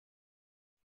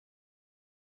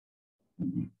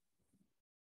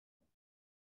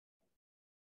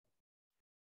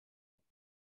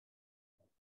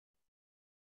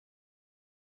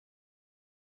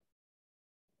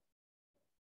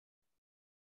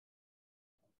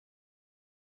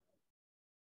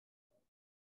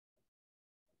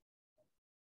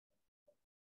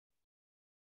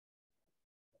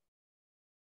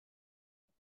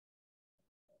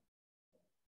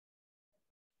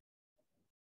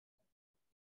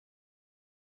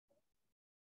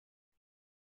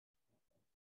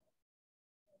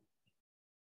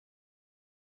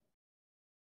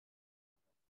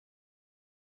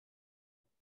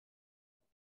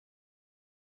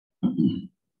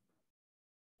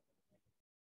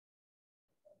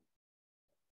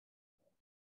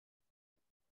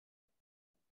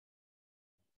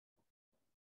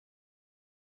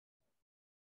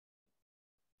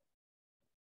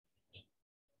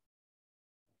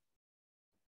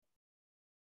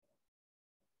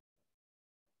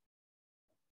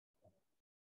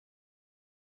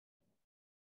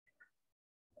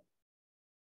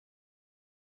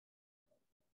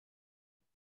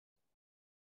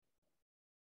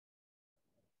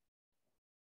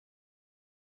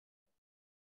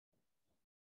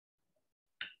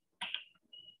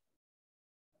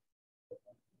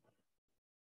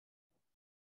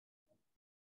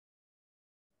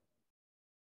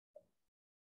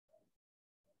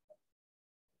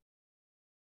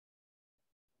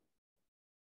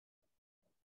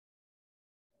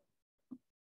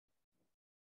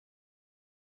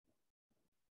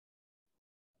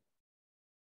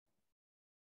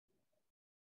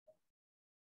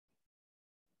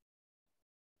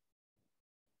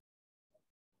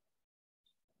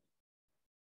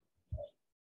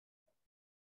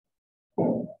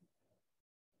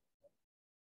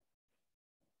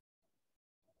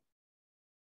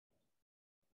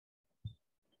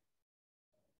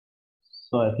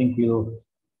So I think we'll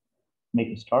make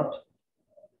a start.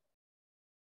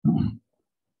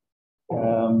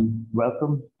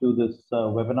 Welcome to this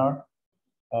webinar.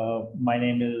 My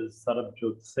name is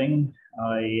Sarabjot Singh.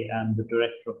 I am the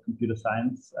Director of Computer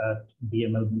Science at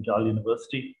BML Munjal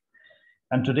University.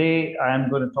 And today I am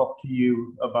going to talk to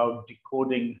you about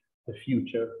decoding the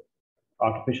future,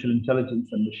 artificial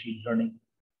intelligence and machine learning.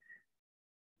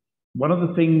 One of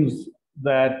the things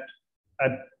that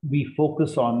we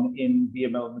focus on in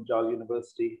BML Munjal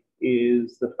University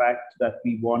is the fact that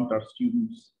we want our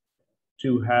students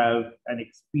to have an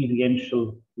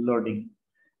experiential learning.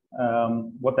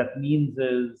 What that means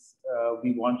is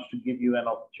we want to give you an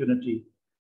opportunity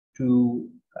to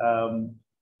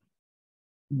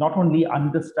not only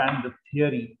understand the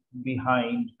theory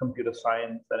behind computer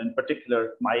science, and in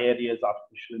particular, my area is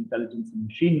artificial intelligence and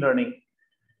machine learning,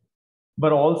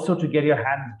 but also to get your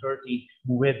hands dirty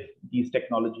with these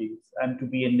technologies and to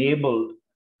be enabled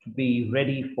to be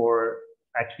ready for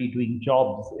actually doing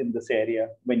jobs in this area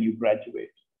when you graduate.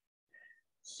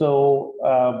 So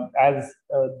as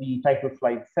the title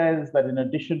slide says, that in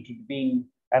addition to being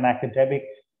an academic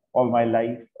all my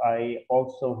life, I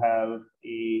also have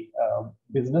a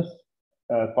business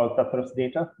called Tatras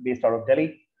Data based out of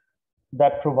Delhi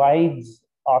that provides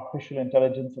artificial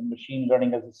intelligence and machine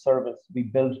learning as a service. We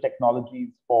build technologies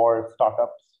for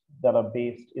startups that are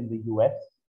based in the US.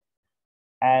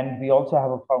 And we also have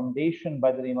a foundation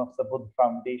by the name of Sabudh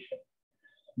Foundation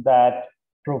that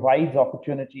provides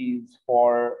opportunities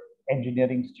for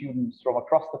engineering students from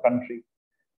across the country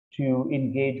to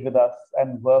engage with us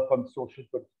and work on social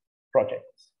good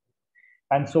projects.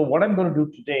 And so what I'm going to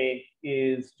do today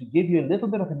is to give you a little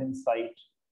bit of an insight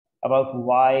about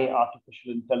why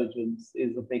artificial intelligence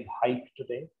is a big hype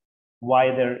today, why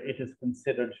it is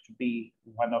considered to be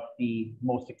one of the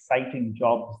most exciting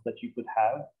jobs that you could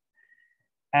have,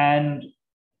 and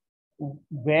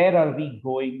where are we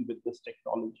going with this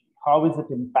technology? How is it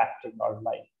impacting our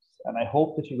lives? And I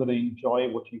hope that you're going to enjoy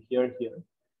what you hear here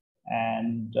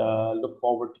and look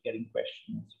forward to getting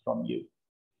questions from you.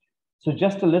 So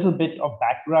just a little bit of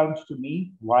background to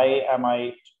me. Why am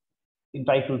I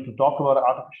entitled to talk about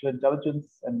artificial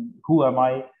intelligence and who am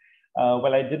I?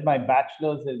 Well, I did my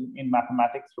bachelor's in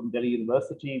mathematics from Delhi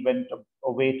University, went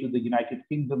away to the United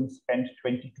Kingdom, spent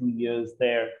 22 years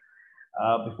there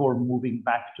before moving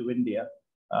back to India.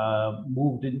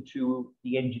 Moved into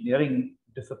the engineering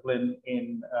discipline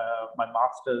in my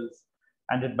master's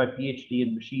and did my PhD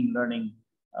in machine learning,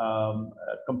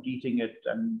 completing it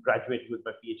and graduated with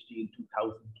my PhD in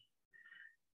 2000.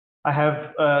 I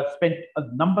have spent a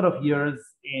number of years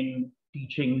in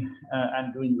teaching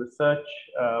and doing research,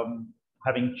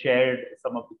 having chaired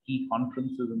some of the key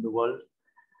conferences in the world.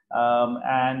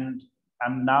 And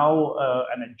I'm now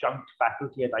an adjunct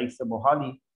faculty at ISA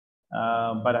Mohali,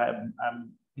 but I'm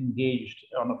engaged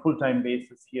on a full-time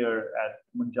basis here at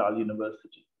Munjal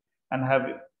University and have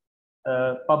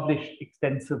published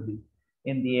extensively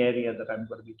in the area that I'm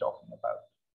going to be talking about.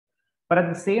 But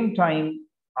at the same time,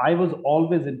 I was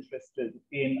always interested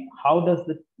in how does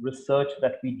the research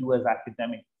that we do as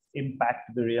academics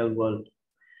impact the real world.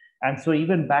 And so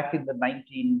even back in the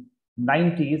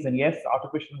 1990s, and yes,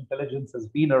 artificial intelligence has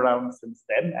been around since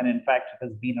then, and in fact, it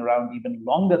has been around even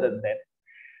longer than then.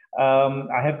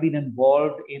 I have been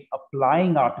involved in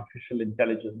applying artificial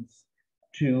intelligence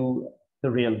to the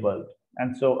real world.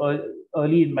 And so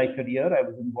early in my career, I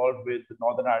was involved with the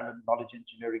Northern Ireland Knowledge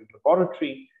Engineering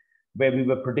Laboratory, where we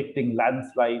were predicting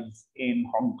landslides in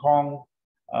Hong Kong,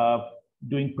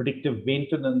 doing predictive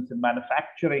maintenance in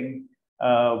manufacturing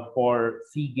for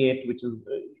Seagate, which is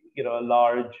a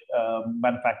large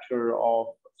manufacturer of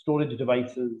storage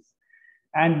devices,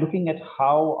 and looking at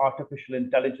how artificial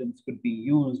intelligence could be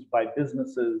used by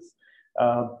businesses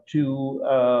to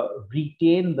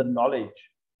retain the knowledge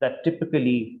that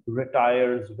typically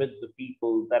retires with the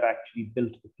people that actually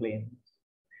built the planes.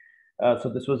 So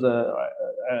this was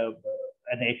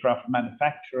an aircraft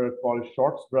manufacturer called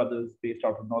Shorts Brothers, based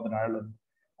out of Northern Ireland,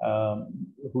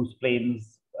 whose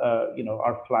planes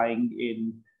are flying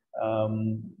in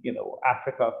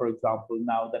Africa, for example,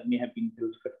 now that may have been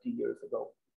built 50 years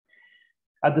ago.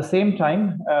 At the same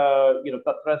time,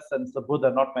 Tatras and Sabud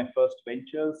are not my first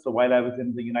ventures. So while I was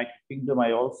in the United Kingdom,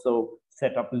 I also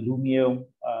set up Lumio,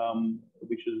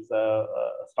 which is a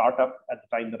startup at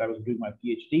the time that I was doing my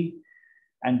PhD.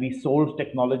 And we sold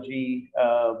technology,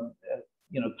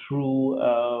 through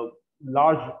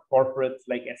large corporates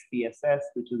like SPSS,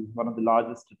 which is one of the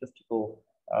largest statistical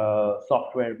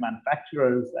software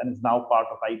manufacturers and is now part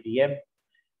of IBM,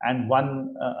 and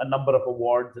won a number of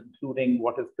awards, including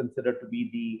what is considered to be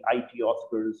the IT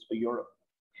Oscars for Europe.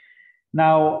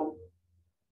 Now,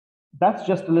 that's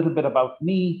just a little bit about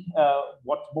me.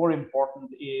 What's more important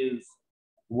is,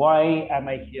 why am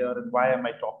I here and why am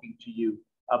I talking to you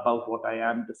about what I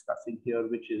am discussing here,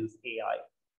 which is AI.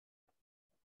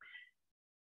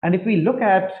 And if we look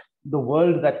at the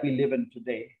world that we live in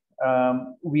today,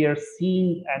 we are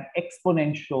seeing an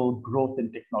exponential growth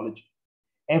in technology.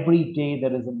 Every day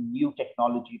there is a new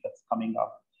technology that's coming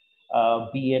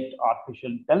up, be it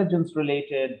artificial intelligence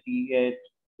related, be it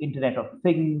Internet of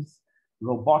Things,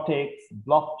 robotics,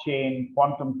 blockchain,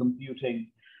 quantum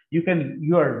computing.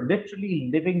 You are literally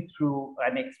living through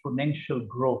an exponential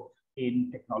growth in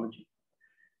technology.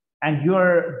 And you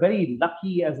are very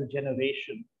lucky as a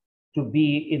generation to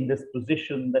be in this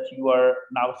position that you are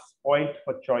now spoiled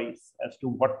for choice as to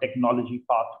what technology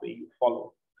pathway you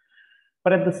follow.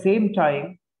 But at the same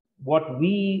time, what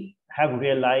we have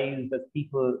realized as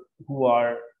people who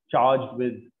are charged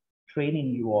with training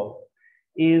you all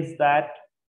is that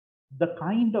the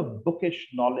kind of bookish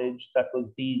knowledge that was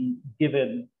being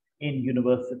given in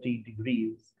university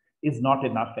degrees is not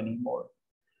enough anymore.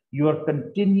 You are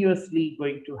continuously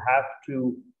going to have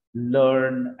to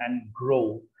learn and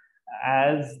grow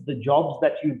as the jobs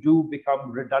that you do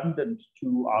become redundant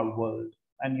to our world.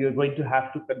 And you're going to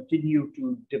have to continue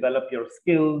to develop your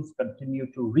skills, continue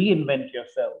to reinvent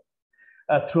yourself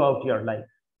throughout your life.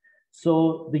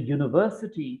 So the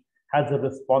university has a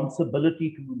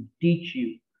responsibility to teach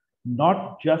you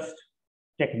not just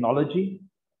technology,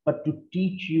 but to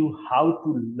teach you how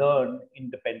to learn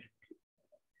independently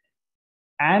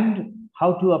and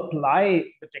how to apply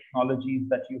the technologies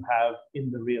that you have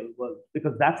in the real world,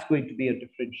 because that's going to be a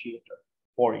differentiator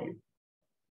for you.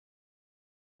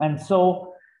 And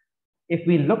so if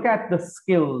we look at the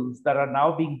skills that are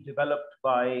now being developed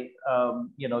by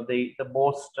the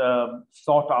most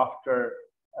sought after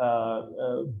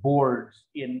boards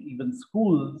in even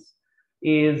schools,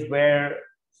 is where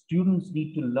students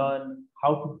need to learn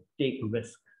how to take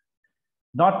risk.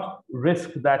 Not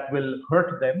risk that will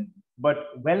hurt them, but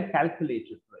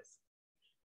well-calculated risk.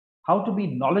 How to be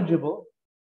knowledgeable,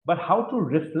 but how to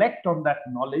reflect on that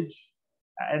knowledge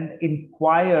and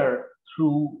inquire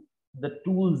through the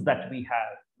tools that we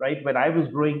have, right? When I was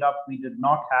growing up, we did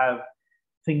not have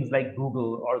things like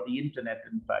Google or the internet,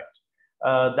 in fact,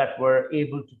 that were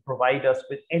able to provide us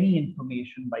with any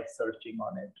information by searching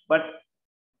on it. But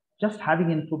just having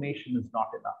information is not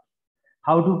enough.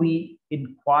 How do we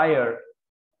inquire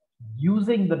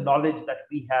using the knowledge that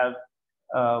we have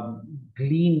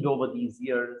gleaned over these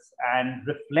years and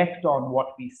reflect on what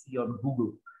we see on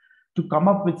Google to come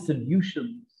up with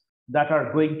solutions that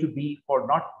are going to be for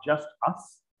not just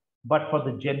us, but for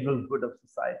the general good of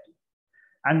society?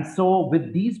 And so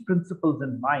with these principles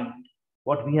in mind,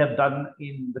 What we have done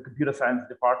in the computer science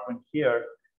department here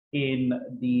in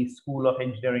the School of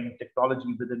Engineering and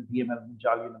Technology within BML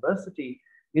Munjal University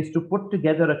is to put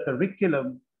together a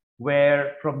curriculum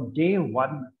where from day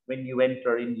one, when you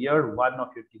enter in year one of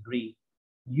your degree,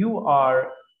 you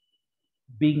are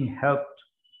being helped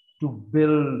to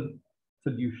build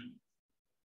solutions.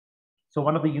 So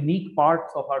one of the unique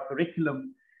parts of our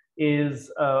curriculum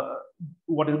is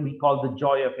what we call the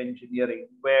joy of engineering,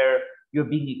 where you're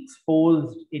being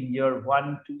exposed in year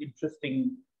one to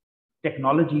interesting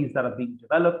technologies that are being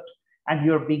developed, and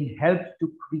you're being helped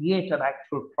to create an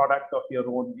actual product of your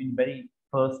own in very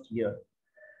first year.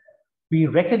 We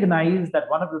recognize that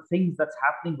one of the things that's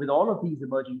happening with all of these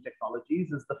emerging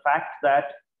technologies is the fact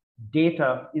that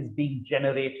data is being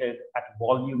generated at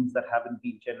volumes that haven't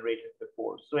been generated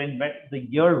before. So in the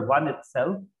year one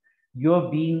itself,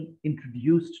 you're being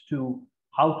introduced to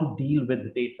how to deal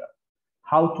with data,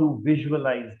 how to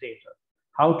visualize data,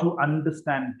 how to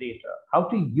understand data, how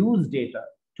to use data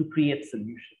to create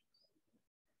solutions.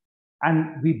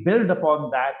 And we build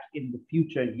upon that in the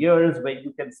future years where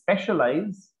you can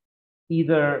specialize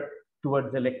either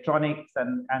towards electronics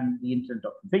and the Internet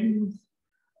of Things,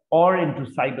 or into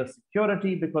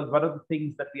cybersecurity, because one of the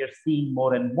things that we are seeing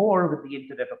more and more with the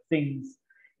Internet of Things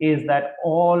is that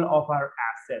all of our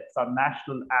assets, our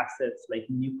national assets, like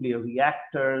nuclear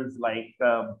reactors, like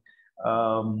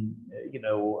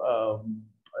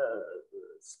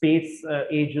space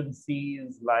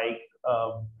agencies, like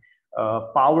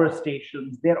power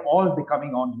stations, they're all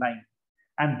becoming online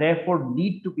and therefore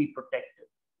need to be protected.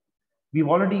 We've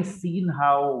already seen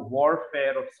how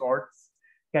warfare of sorts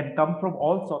can come from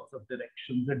all sorts of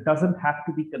directions. It doesn't have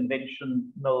to be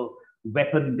conventional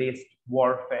weapon-based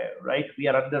warfare, right? We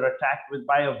are under attack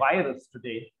by a virus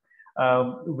today,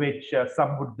 which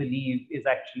some would believe is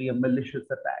actually a malicious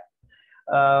attack.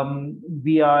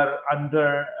 We are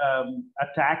under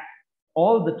attack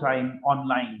all the time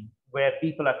online, where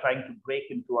people are trying to break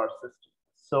into our systems.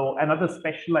 So another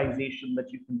specialization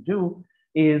that you can do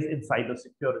is in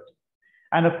cybersecurity.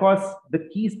 And of course, the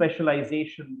key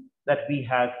specialization that we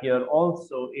have here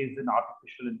also is in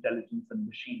artificial intelligence and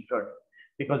machine learning,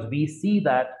 because we see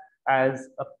that as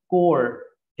a core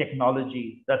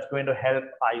technology that's going to help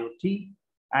IoT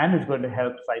and is going to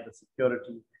help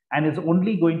cybersecurity and is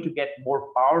only going to get more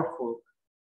powerful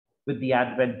with the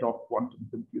advent of quantum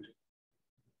computing.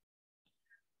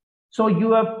 So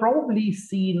you have probably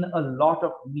seen a lot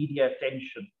of media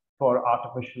attention for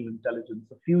artificial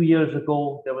intelligence. A few years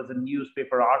ago, there was a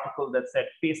newspaper article that said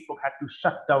Facebook had to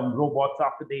shut down robots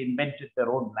after they invented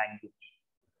their own language.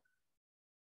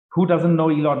 Who doesn't know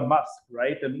Elon Musk,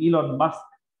 right? And Elon Musk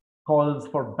calls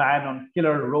for ban on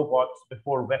killer robots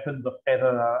before weapons of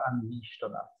terror are unleashed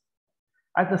on us.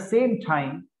 At the same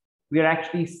time, we are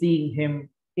actually seeing him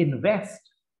invest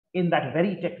in that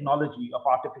very technology of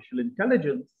artificial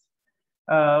intelligence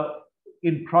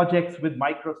in projects with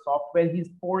Microsoft, where he's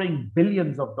pouring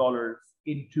billions of dollars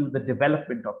into the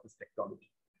development of this technology.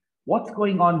 What's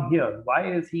going on here?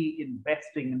 Why is he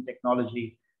investing in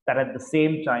technology that at the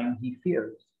same time he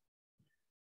fears?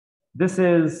 This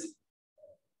is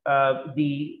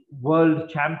the world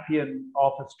champion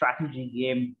of a strategy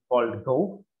game called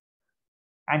Go.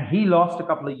 And he lost a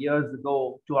couple of years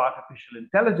ago to artificial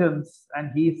intelligence.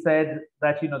 And he said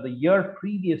that, the year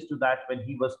previous to that, when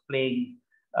he was playing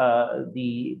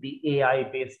the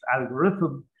AI-based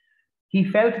algorithm, he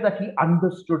felt that he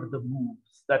understood the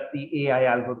moves that the AI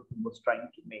algorithm was trying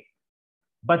to make.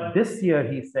 But this year,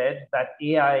 he said that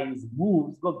AI's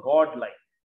moves were godlike.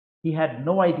 He had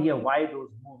no idea why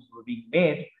those moves were being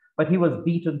made, but he was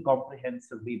beaten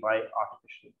comprehensively by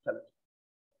artificial intelligence.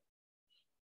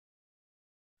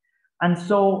 And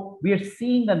so we are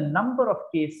seeing a number of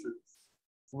cases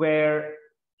where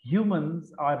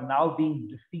humans are now being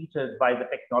defeated by the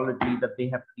technology that they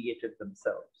have created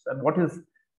themselves. And what is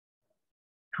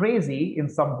crazy in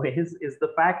some ways is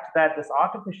the fact that this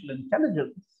artificial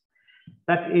intelligence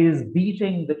that is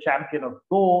beating the champion of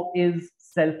Go is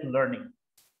self-learning.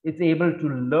 It's able to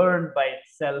learn by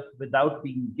itself without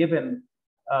being given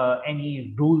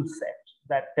any rule set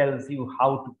that tells you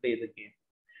how to play the game.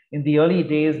 In the early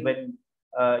days when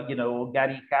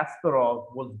Gary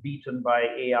Kasparov was beaten by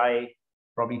AI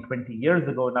probably 20 years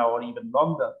ago now, or even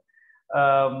longer,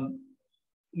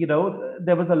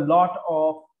 there was a lot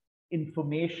of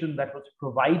information that was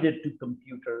provided to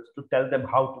computers to tell them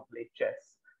how to play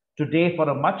chess. Today, for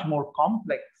a much more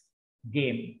complex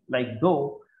game like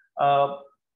Go,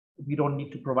 we don't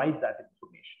need to provide that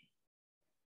information.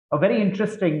 A very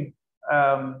interesting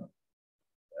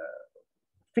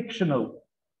fictional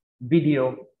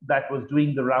video that was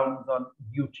doing the rounds on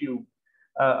YouTube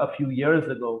a few years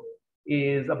ago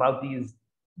is about these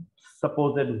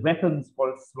supposed weapons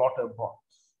called slaughter bots.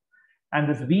 And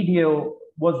this video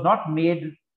was not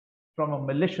made from a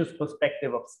malicious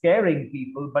perspective of scaring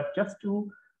people, but just to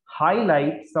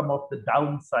highlight some of the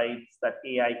downsides that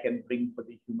AI can bring for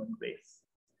the human race.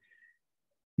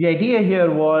 The idea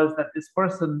here was that this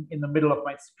person in the middle of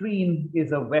my screen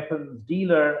is a weapons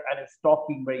dealer and is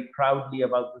talking very proudly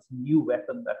about this new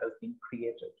weapon that has been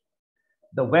created.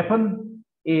 The weapon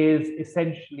is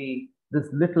essentially this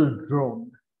little drone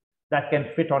that can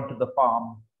fit onto the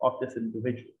palm of this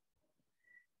individual.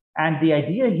 And the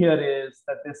idea here is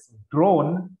that this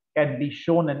drone can be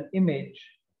shown an image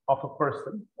of a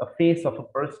person, a face of a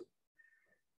person.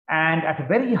 And at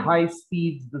very high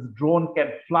speeds, this drone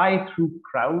can fly through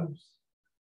crowds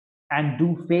and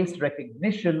do face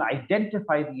recognition,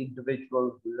 identify the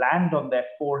individual, land on their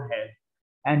forehead,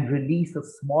 and release a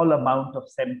small amount of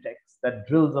Semtex that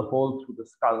drills a hole through the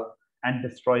skull and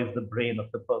destroys the brain of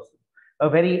the person. A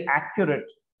very accurate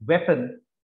weapon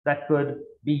that could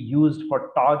be used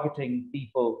for targeting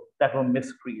people that were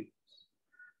miscreants.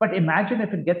 But imagine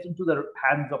if it gets into the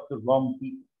hands of the wrong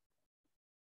people.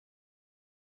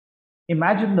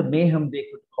 Imagine the mayhem they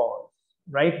could cause,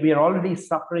 right? We are already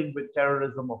suffering with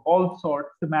terrorism of all sorts.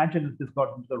 Imagine if this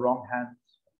got into the wrong hands.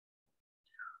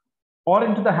 Or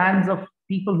into the hands of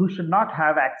people who should not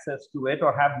have access to it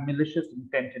or have malicious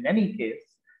intent in any case,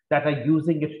 that are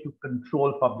using it to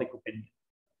control public opinion.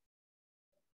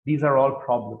 These are all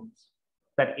problems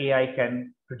that AI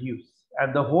can produce.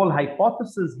 And the whole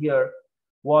hypothesis here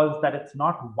was that it's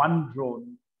not one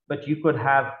drone, but you could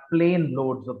have plane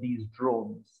loads of these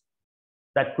drones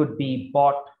that could be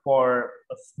bought for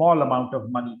a small amount of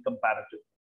money comparatively,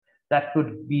 that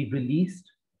could be released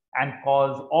and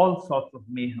cause all sorts of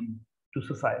mayhem to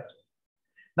society.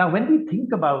 Now, when we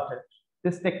think about it,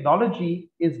 this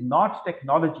technology is not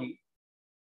technology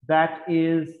that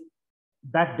is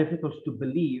that difficult to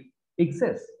believe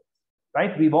exists,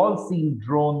 right? We've all seen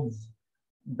drones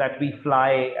that we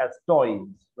fly as toys,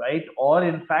 right? Or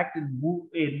in fact,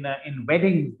 in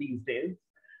weddings these days,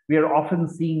 we are often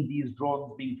seeing these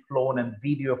drones being flown and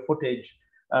video footage,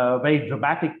 very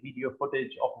dramatic video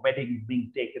footage of weddings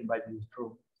being taken by these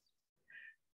drones.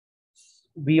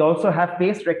 We also have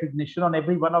face recognition on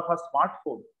every one of our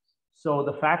smartphones. So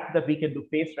the fact that we can do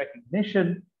face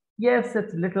recognition, yes,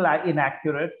 it's a little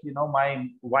inaccurate. You know, my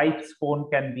wife's phone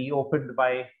can be opened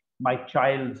by my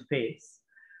child's face,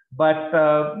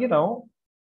 but you know,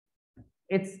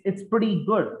 it's pretty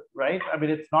good, right? I mean,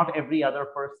 it's not every other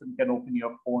person can open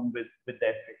your phone with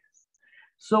their face.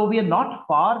 So we are not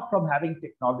far from having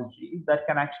technology that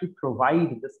can actually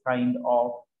provide this kind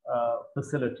of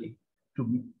facility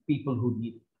to people who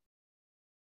need it.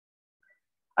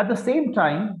 At the same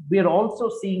time, we are also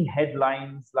seeing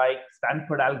headlines like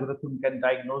Stanford algorithm can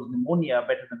diagnose pneumonia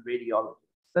better than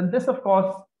radiologists. And this, of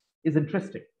course, is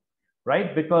interesting,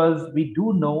 right? Because we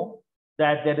do know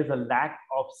that there is a lack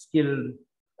of skilled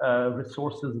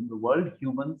resources in the world,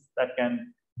 humans that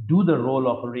can do the role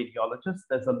of a radiologist.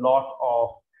 There's a lot of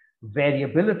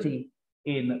variability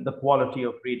in the quality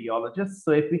of radiologists.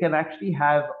 So if we can actually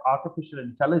have artificial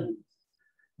intelligence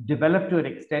developed to an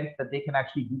extent that they can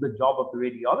actually do the job of the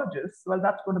radiologists, well,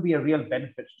 that's going to be a real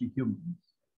benefit to humans.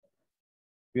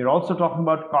 We're also talking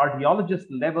about cardiologist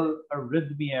level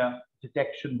arrhythmia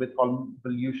detection with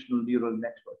convolutional neural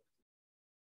networks.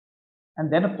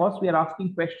 And then, of course, we are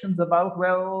asking questions about,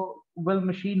 well, will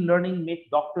machine learning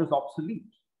make doctors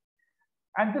obsolete?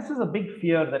 And this is a big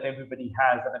fear that everybody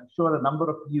has. And I'm sure a number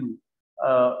of you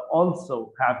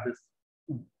also have this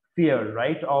fear,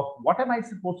 right? Of what am I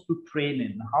supposed to train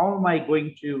in? How am I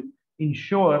going to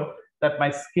ensure that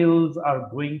my skills are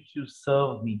going to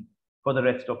serve me for the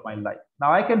rest of my life?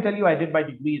 Now, I can tell you I did my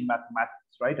degree in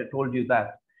mathematics, right? I told you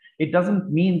that. It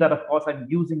doesn't mean that, of course, I'm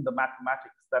using the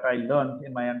mathematics that I learned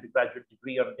in my undergraduate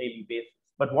degree on a daily basis.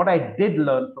 But what I did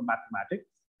learn from mathematics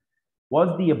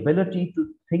was the ability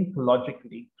to think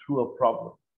logically through a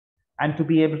problem and to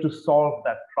be able to solve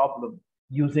that problem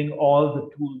using all the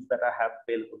tools that I have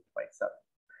available to myself.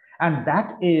 And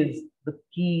that is the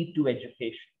key to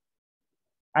education.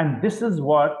 And this is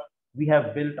what we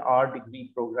have built our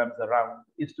degree programs around,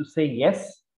 is to say,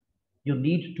 yes, you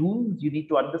need tools, you need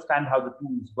to understand how the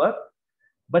tools work,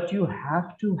 but you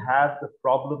have to have the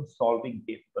problem-solving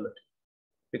capability.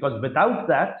 Because without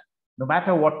that, no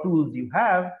matter what tools you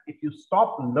have, if you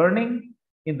stop learning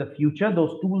in the future,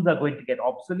 those tools are going to get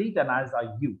obsolete, and as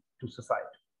are you to society.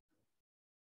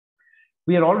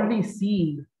 We are already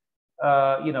seeing,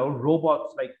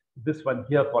 robots like this one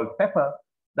here called Pepper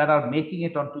that are making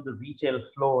it onto the retail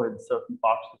floor in certain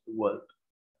parts of the world.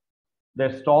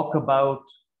 There's talk about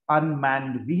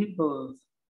unmanned vehicles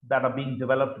that are being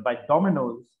developed by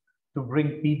Domino's to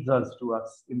bring pizzas to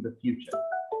us in the future.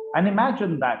 And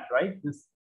imagine that, right? This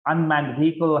unmanned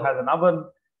vehicle has an oven,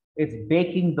 it's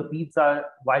baking the pizza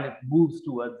while it moves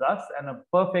towards us, and a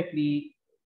perfectly,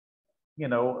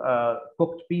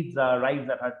 cooked pizza arrives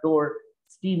at our door,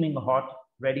 steaming hot,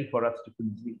 ready for us to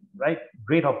consume, right?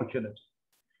 Great opportunity.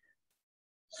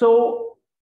 So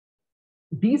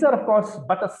these are, of course,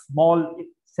 but a small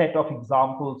set of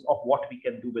examples of what we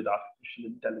can do with artificial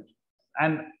intelligence.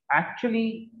 And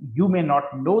actually, you may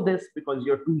not know this because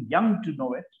you're too young to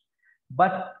know it,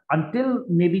 but until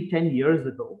maybe 10 years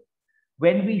ago,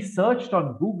 when we searched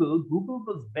on Google, Google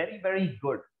was very, very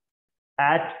good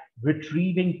at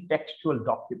retrieving textual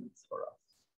documents for us.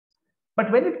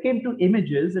 But when it came to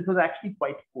images, it was actually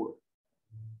quite poor,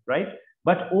 right?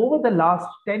 But over the last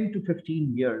 10 to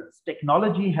 15 years,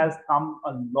 technology has come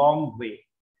a long way.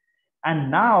 And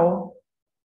now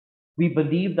we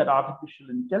believe that artificial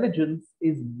intelligence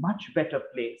is much better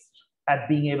placed at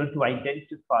being able to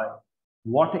identify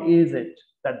what is it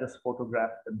that this photograph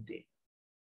contains,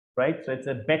 right? So it's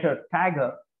a better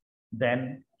tagger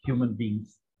than human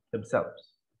beings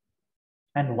themselves.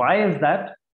 And why is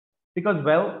that? Because,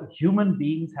 well, human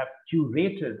beings have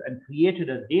curated and created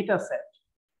a data set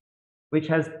which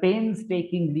has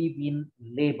painstakingly been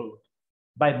labeled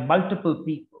by multiple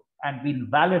people and been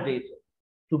validated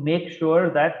to make sure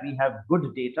that we have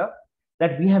good data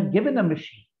that we have given a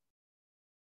machine.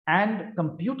 And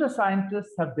computer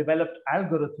scientists have developed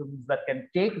algorithms that can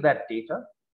take that data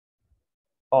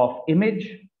of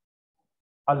image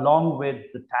along with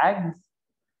the tags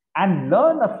and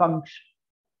learn a function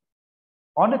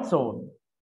on its own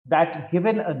that,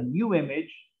 given a new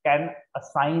image, can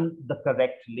assign the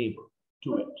correct label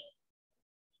to it.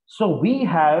 So we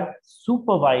have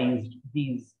supervised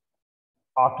these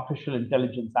artificial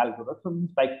intelligence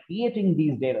algorithms by creating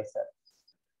these data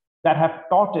sets that have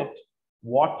taught it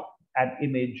what an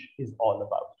image is all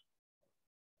about.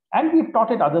 And we've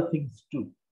taught it other things too.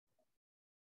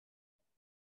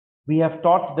 We have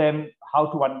taught them how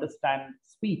to understand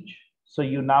speech. So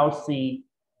you now see,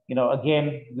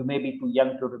 again, you may be too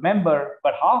young to remember,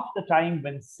 but half the time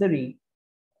when Siri,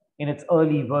 in its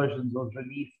early versions, was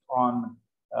released on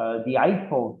the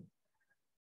iPhone,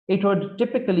 it would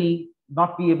typically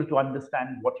not be able to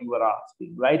understand what you were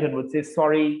asking, right? And would say,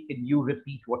 sorry, can you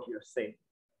repeat what you're saying?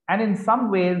 And in some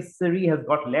ways, Siri has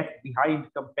got left behind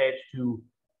compared to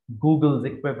Google's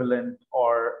equivalent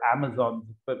or Amazon's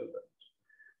equivalent.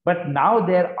 But now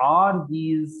there are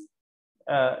these,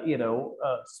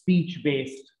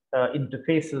 speech-based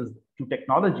interfaces to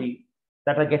technology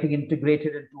that are getting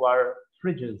integrated into our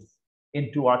fridges,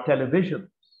 into our televisions,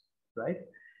 right?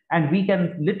 And we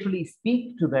can literally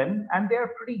speak to them, and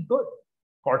they're pretty good.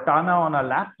 Cortana on our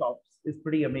laptops is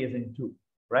pretty amazing too,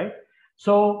 right?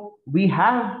 So we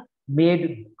have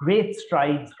made great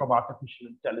strides from artificial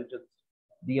intelligence,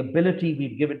 the ability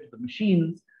we've given to the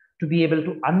machines to be able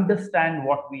to understand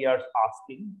what we are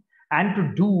asking and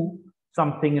to do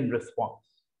something in response,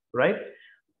 right?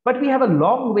 But we have a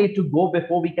long way to go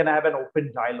before we can have an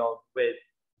open dialogue with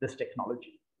this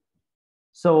technology.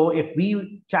 So if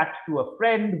we chat to a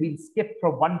friend, we'll skip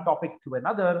from one topic to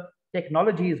another.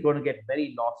 Technology is going to get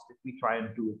very lost if we try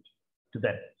and do it to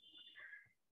them.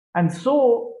 And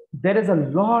so there is a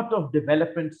lot of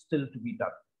development still to be done.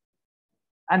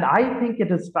 And I think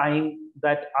it is time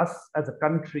that us as a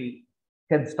country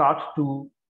can start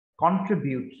to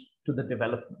contribute to the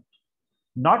development,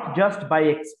 not just by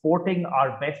exporting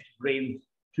our best brains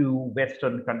to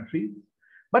Western countries,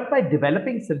 but by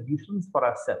developing solutions for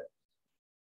ourselves.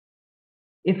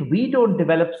 If we don't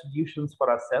develop solutions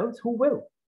for ourselves, who will?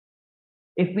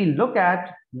 If we look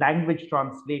at language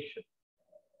translation,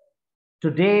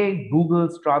 today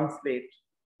Google's Translate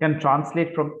can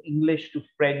translate from English to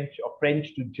French or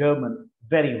French to German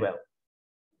very well,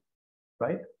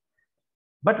 right?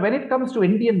 But when it comes to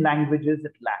Indian languages,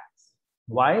 it lacks.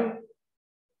 Why?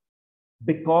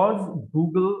 Because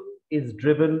Google is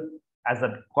driven as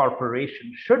a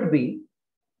corporation, should be,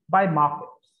 by markets.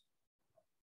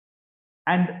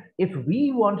 And if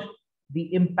we want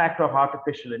the impact of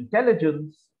artificial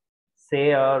intelligence,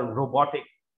 say a robotic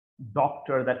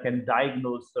doctor that can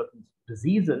diagnose certain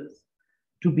diseases,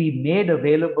 to be made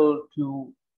available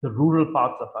to the rural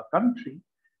parts of our country,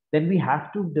 then we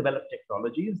have to develop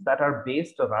technologies that are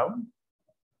based around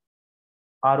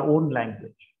our own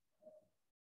language,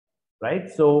 right?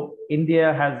 So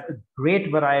India has a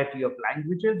great variety of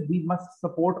languages. We must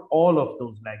support all of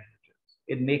those languages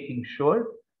in making sure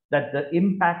that the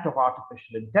impact of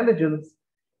artificial intelligence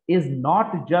is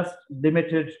not just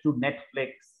limited to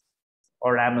Netflix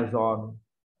or Amazon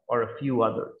or a few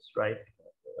others, right?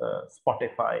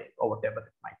 Spotify or whatever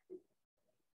it might be.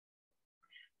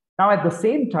 Now, at the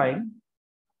same time,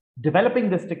 developing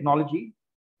this technology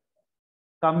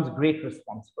comes great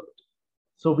responsibility.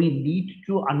 So we need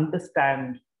to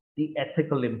understand the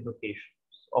ethical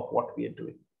implications of what we are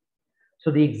doing.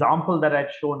 So the example that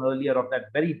I'd shown earlier of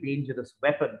that very dangerous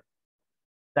weapon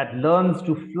that learns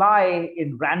to fly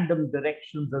in random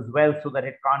directions as well so that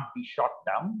it can't be shot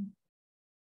down.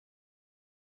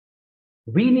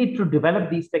 We need to develop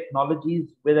these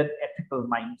technologies with an ethical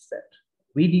mindset.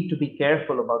 We need to be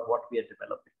careful about what we are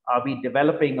developing. Are we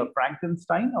developing a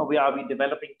Frankenstein, or are we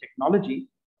developing technology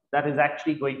that is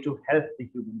actually going to help the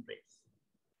human race?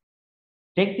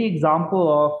 Take the example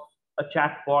of a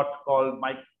chatbot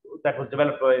that was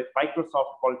developed by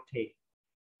Microsoft called Tay.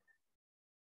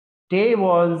 Tay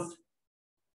was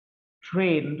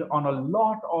trained on a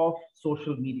lot of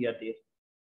social media data.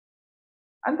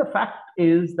 And the fact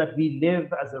is that we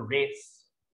live as a race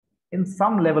in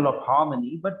some level of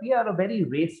harmony, but we are a very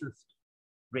racist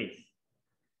race.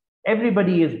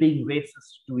 Everybody is being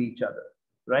racist to each other,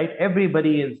 right?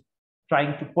 Everybody is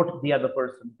trying to put the other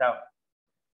person down.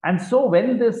 And so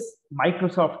when this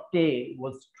Microsoft Tay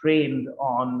was trained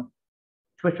on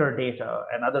Twitter data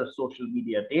and other social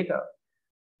media data,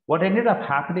 what ended up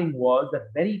happening was that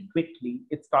very quickly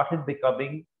it started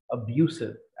becoming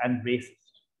abusive and racist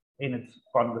in its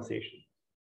conversation.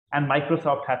 And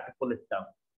Microsoft had to pull it down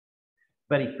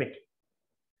very quickly.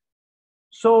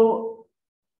 So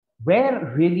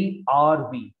where really are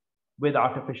we with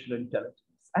artificial intelligence?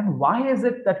 And why is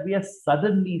it that we are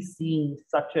suddenly seeing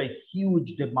such a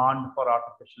huge demand for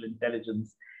artificial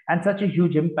intelligence and such a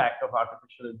huge impact of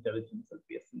artificial intelligence as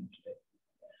we are seeing today?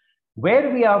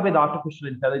 Where we are with artificial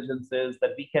intelligence is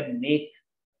that we can make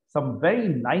some very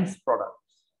nice products.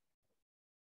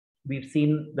 We've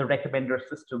seen the recommender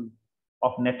system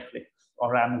of Netflix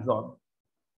or Amazon,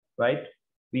 right?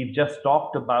 We've just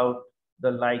talked about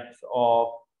the likes of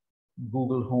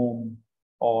Google Home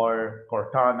or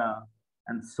Cortana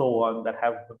and so on that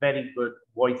have very good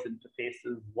voice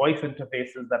interfaces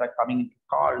that are coming into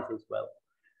cars as well,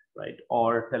 right?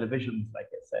 Or televisions, like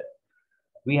I said.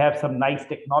 We have some nice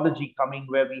technology coming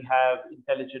where we have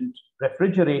intelligent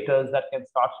refrigerators that can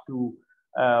start to,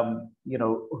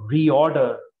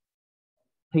 reorder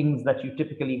things that you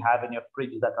typically have in your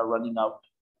fridge that are running out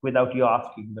without you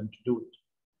asking them to do it.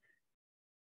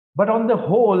 But on the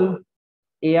whole,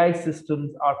 AI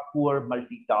systems are poor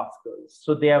multitaskers.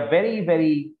 So they are very,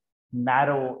 very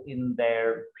narrow in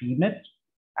their remit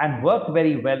and work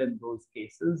very well in those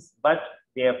cases, but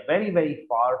they are very, very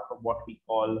far from what we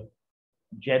call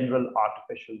general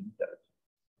artificial intelligence.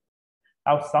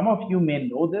 Now, some of you may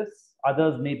know this,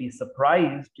 others may be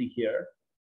surprised to hear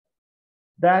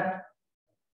that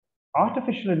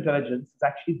artificial intelligence has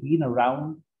actually been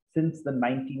around since the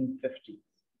 1950s.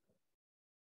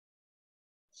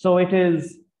 So it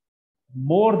is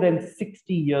more than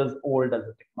 60 years old as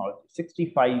a technology,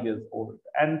 65 years old.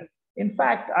 And in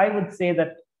fact, I would say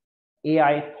that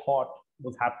AI thought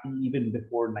was happening even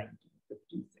before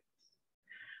 1956.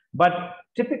 But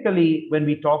typically, when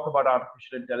we talk about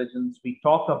artificial intelligence, we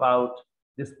talk about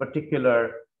this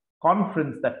particular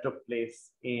conference that took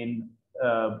place in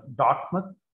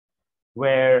Dartmouth,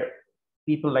 where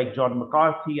people like John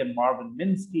McCarthy and Marvin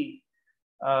Minsky,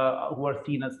 who are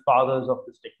seen as fathers of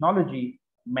this technology,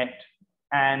 met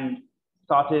and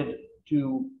started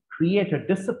to create a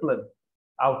discipline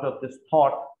out of this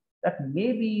thought that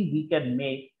maybe we can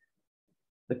make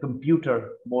the computer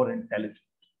more intelligent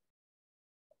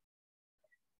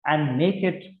and make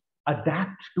it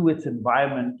adapt to its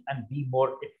environment and be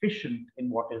more efficient in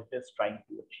what it is trying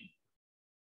to achieve.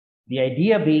 The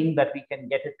idea being that we can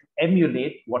get it to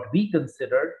emulate what we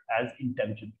consider as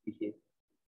intelligent behavior.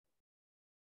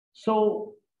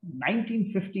 So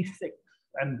 1956,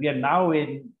 and we are now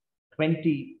in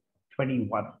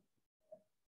 2021.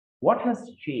 What has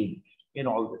changed in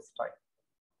all this time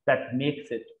that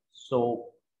makes it so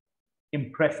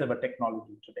impressive a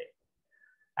technology today?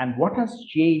 And what has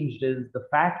changed is the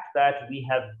fact that we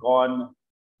have gone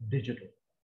digital.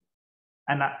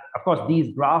 And of course,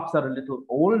 these graphs are a little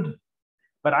old,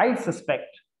 but I suspect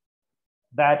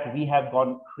that we have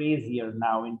gone crazier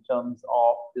now in terms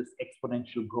of this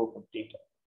exponential growth of data.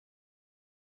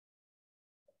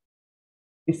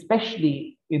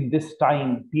 Especially in this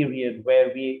time period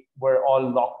where we were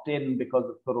all locked in because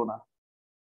of Corona.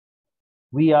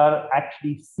 We are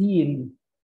actually seeing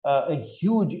a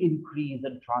huge increase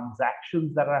in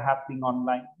transactions that are happening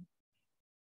online.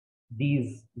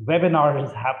 These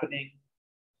webinars happening,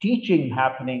 teaching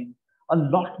happening, a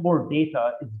lot more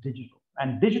data is digital.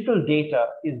 And digital data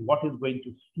is what is going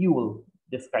to fuel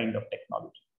this kind of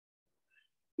technology.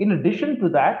 In addition to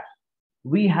that,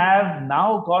 we have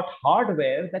now got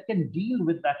hardware that can deal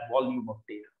with that volume of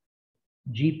data.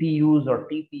 GPUs or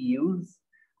TPUs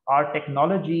are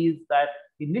technologies that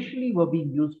initially were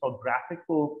being used for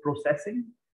graphical processing,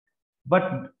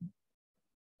 but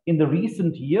in the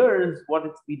recent years, what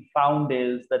it's been found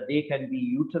is that they can be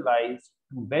utilized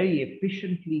to very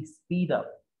efficiently speed up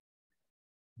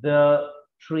the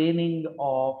training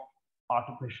of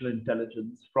artificial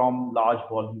intelligence from large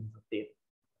volumes of data.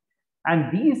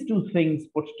 And these two things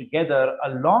put together,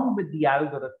 along with the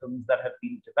algorithms that have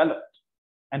been developed,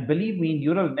 and believe me,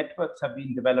 neural networks have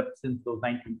been developed since those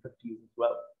 1950s as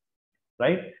well,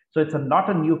 right? So it's not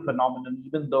a new phenomenon,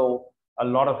 even though a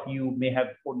lot of you may have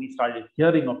only started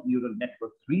hearing of neural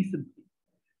networks recently.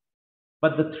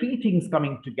 But the three things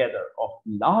coming together of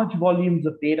large volumes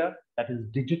of data that is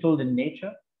digital in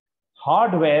nature,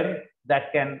 hardware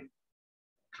that can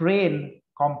train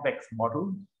complex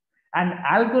models, and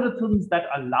algorithms that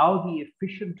allow the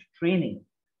efficient training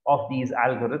of these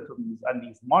algorithms and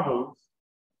these models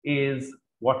is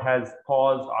what has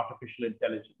caused artificial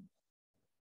intelligence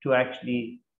to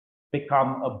actually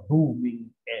become a booming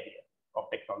area of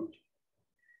technology.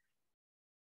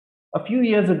 A few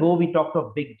years ago, we talked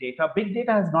of big data. Big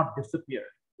data has not disappeared.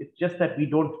 It's just that we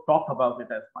don't talk about it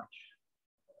as much.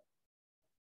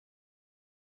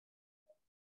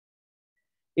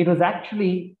 It was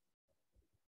actually,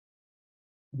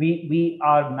 we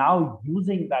are now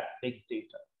using that big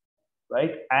data,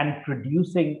 right? And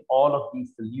producing all of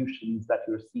these solutions that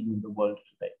you're seeing in the world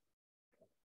today.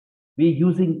 We're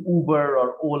using Uber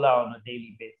or Ola on a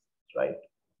daily basis, right?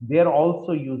 They're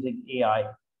also using AI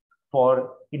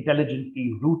for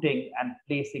intelligently routing and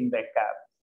placing their cabs,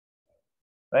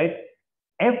 right?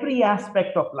 Every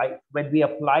aspect of life, when we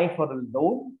apply for a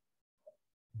loan,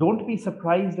 don't be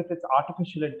surprised if it's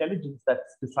artificial intelligence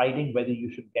that's deciding whether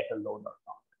you should get a loan or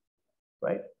not,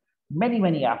 right? Many,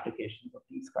 many applications of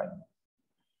these kinds.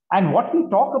 And what we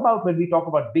talk about when we talk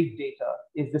about big data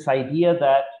is this idea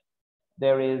that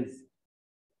there is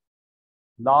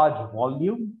large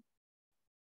volume,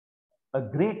 a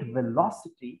great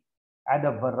velocity, and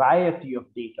a variety of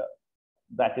data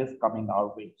that is coming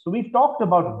our way. So we've talked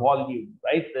about volume,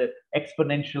 right? The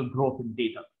exponential growth in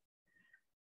data.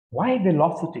 Why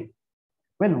velocity?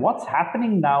 Well, what's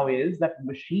happening now is that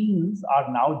machines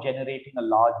are now generating a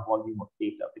large volume of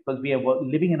data because we are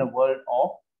living in a world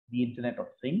of the Internet of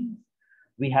Things.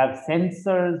 We have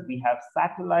sensors, we have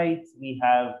satellites, we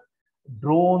have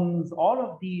drones, all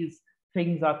of these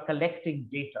things are collecting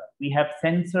data. We have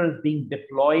sensors being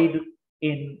deployed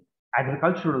in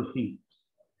agricultural fields.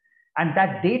 And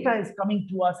that data is coming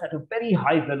to us at a very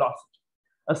high velocity,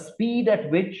 a speed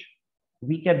at which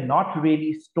we cannot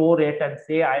really store it and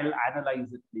say, I'll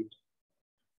analyze it later.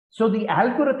 So the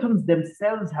algorithms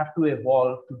themselves have to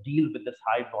evolve to deal with this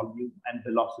high volume and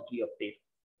velocity of data.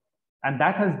 And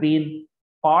that has been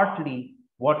partly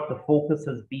what the focus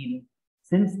has been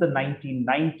since the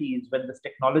 1990s, when this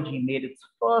technology made its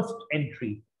first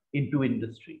entry into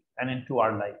industry and into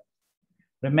our lives.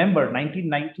 Remember,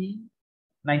 1990,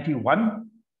 91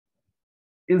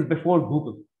 is before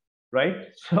Google, right?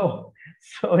 So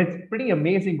it's pretty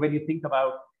amazing when you think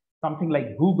about something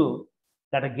like Google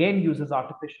that again uses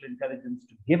artificial intelligence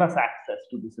to give us access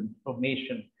to this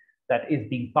information that is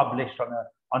being published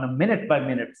on a minute by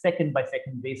minute, second by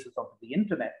second basis of the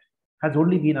internet, has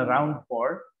only been around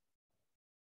for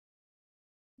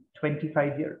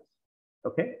 25 years,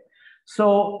 okay?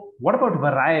 So what about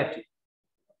variety?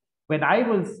 When I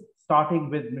was starting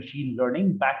with machine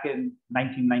learning back in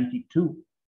 1992,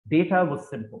 data was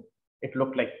simple. It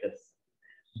looked like this.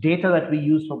 Data that we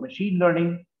use for machine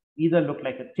learning either looked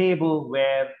like a table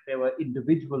where there were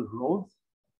individual rows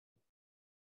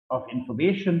of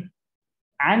information,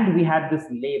 and we had this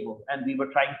label, and we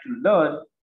were trying to learn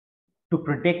to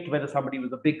predict whether somebody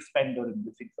was a big spender in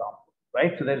this example,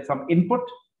 right? So there is some input,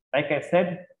 like I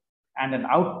said, and an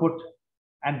output,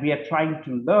 and we are trying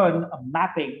to learn a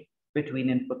mapping between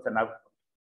inputs and outputs,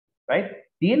 right?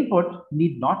 The input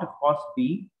need not, of course,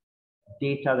 be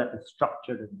data that is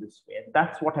structured in this way. And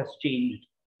that's what has changed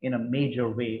in a major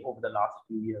way over the last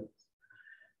few years.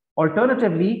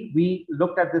 Alternatively, we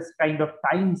looked at this kind of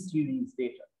time series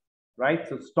data, right?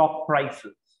 So stock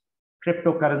prices,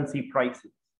 cryptocurrency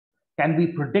prices. Can we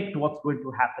predict what's going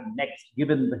to happen next,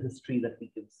 given the history that we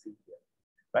can see here,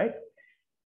 right?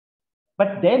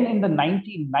 But then in the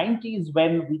 1990s,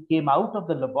 when we came out of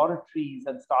the laboratories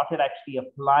and started actually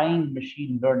applying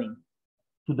machine learning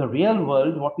to the real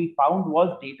world, what we found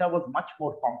was data was much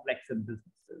more complex in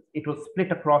businesses. It was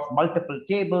split across multiple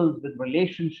tables with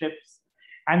relationships.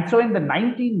 And so in the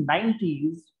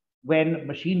 1990s, when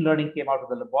machine learning came out of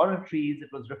the laboratories, it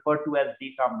was referred to as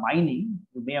data mining.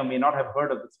 You may or may not have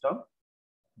heard of this term,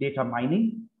 data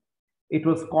mining. It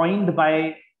was coined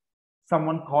by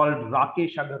someone called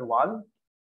Rakesh Agarwal,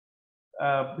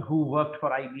 who worked for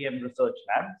IBM Research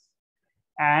Labs.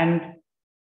 And,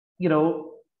 you know,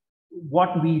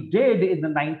 what we did in the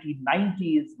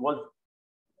 1990s was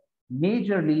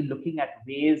majorly looking at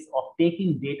ways of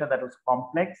taking data that was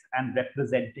complex and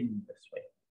representing in this way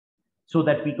so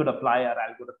that we could apply our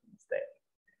algorithms there.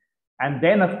 And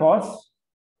then, of course,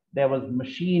 there was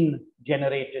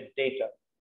machine-generated data.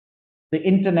 The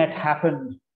internet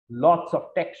happened, lots of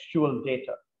textual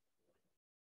data,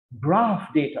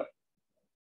 graph data,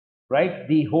 right?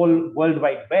 The whole World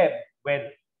Wide Web, where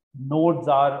nodes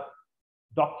are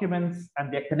documents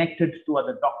and they're connected to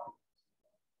other documents.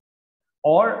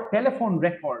 Or telephone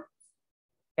records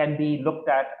can be looked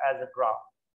at as a graph.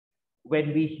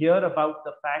 When we hear about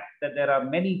the fact that there are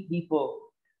many people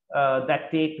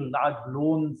that take large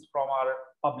loans from our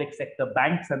public sector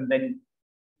banks and then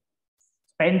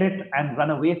spend it and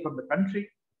run away from the country,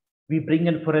 we bring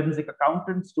in forensic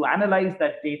accountants to analyze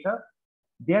that data.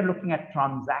 They're looking at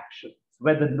transactions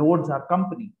where the nodes are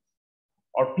companies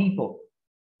or people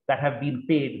that have been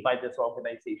paid by this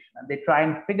organization. And they try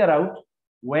and figure out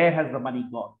where has the money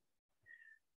gone.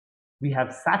 We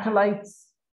have satellites.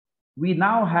 We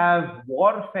now have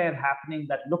warfare happening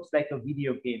that looks like a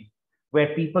video game,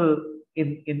 where people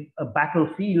in a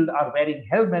battlefield are wearing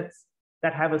helmets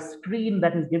that have a screen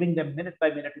that is giving them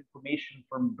minute-by-minute information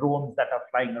from drones that are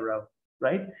flying around,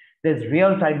 right? There's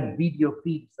real-time video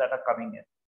feeds that are coming in.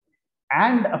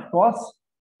 And of course,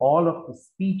 all of the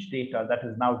speech data that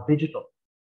is now digital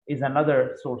is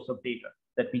another source of data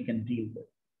that we can deal with.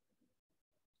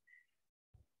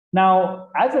 Now,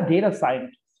 as a data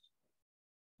scientist,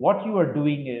 what you are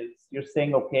doing is you're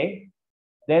saying, okay,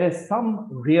 there is some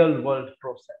real world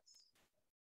process.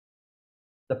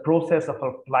 The process of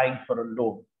applying for a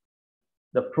loan,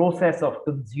 the process of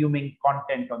consuming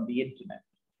content on the internet,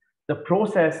 the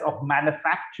process of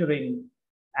manufacturing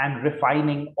and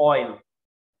refining oil.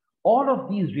 All of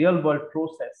these real world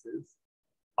processes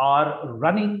are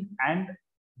running, and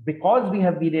because we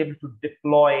have been able to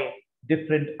deploy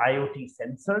different IoT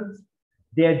sensors,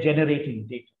 they are generating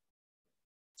data.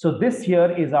 So this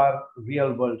here is our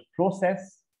real world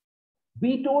process.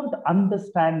 We don't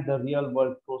understand the real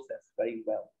world process very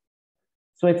well.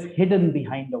 So it's hidden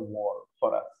behind a wall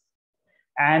for us.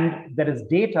 And there is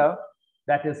data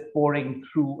that is pouring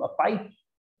through a pipe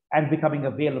and becoming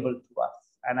available to us.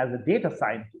 And as a data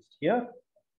scientist here,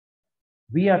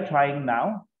 we are trying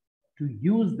now to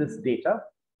use this data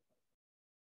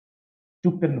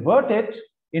to convert it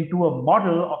into a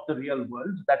model of the real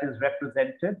world that is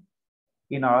represented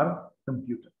in our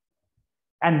computer.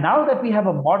 And now that we have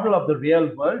a model of the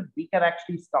real world, we can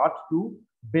actually start to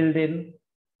build in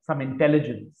some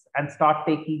intelligence and start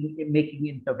making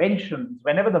interventions.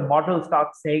 Whenever the model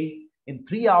starts saying, in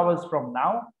 3 hours from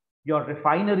now, your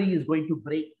refinery is going to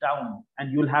break down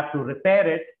and you'll have to repair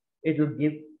it, it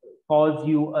will cause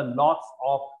you a loss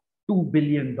of $2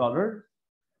 billion.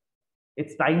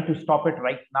 It's time to stop it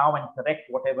right now and correct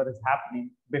whatever is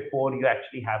happening before you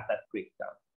actually have that breakdown,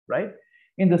 right?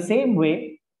 In the same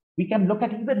way, we can look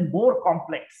at even more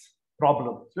complex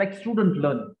problems like student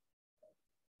learning.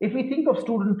 If we think of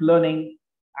student learning,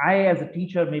 I as a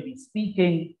teacher may be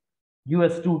speaking, you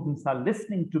as students are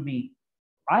listening to me.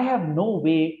 I have no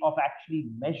way of actually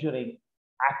measuring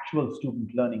actual student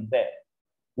learning there.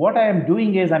 What I am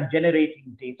doing is I'm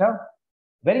generating data,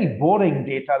 very boring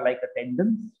data like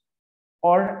attendance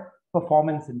or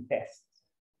performance in tests.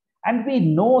 And we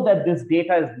know that this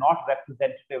data is not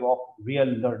representative of real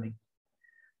learning.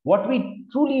 What we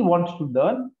truly want to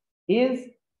learn is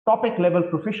topic level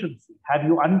proficiency. Have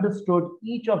you understood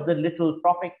each of the little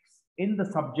topics in the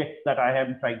subject that I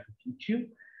am trying to teach you?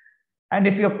 And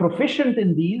if you're proficient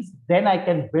in these, then I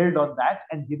can build on that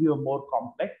and give you a more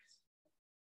complex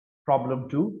problem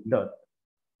to learn.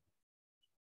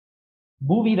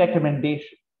 Movie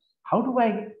recommendations. How do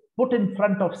I put in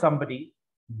front of somebody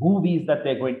movies that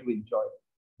they're going to enjoy?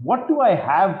 What do I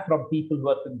have from people who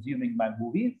are consuming my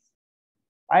movies?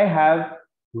 I have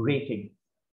ratings.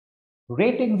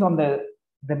 Ratings on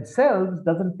themselves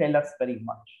doesn't tell us very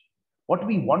much. What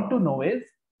we want to know is,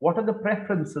 what are the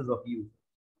preferences of users?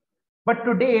 But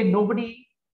today, nobody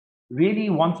really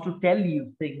wants to tell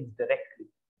you things directly.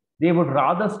 They would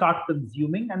rather start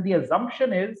consuming, and the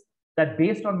assumption is that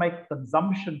based on my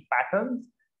consumption patterns,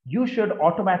 you should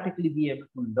automatically be able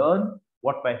to learn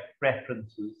what my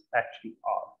preferences actually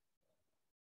are.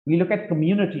 We look at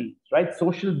communities, right?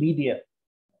 Social media.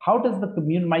 How does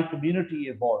my community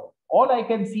evolve? All I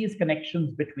can see is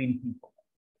connections between people.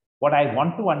 What I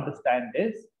want to understand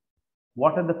is,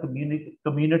 what are the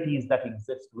communities that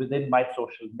exist within my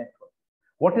social network?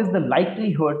 What is the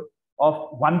likelihood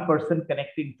of one person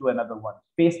connecting to another one?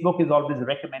 Facebook is always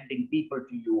recommending people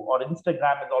to you, or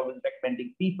Instagram is always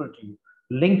recommending people to you.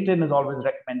 LinkedIn is always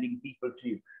recommending people to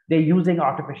you. They're using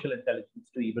artificial intelligence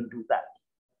to even do that.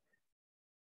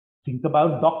 Think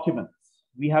about documents.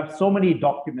 We have so many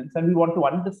documents and we want to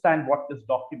understand what this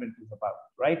document is about,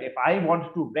 right? If I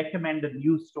want to recommend a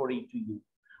news story to you,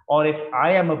 or if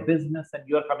I am a business and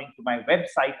you're coming to my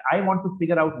website, I want to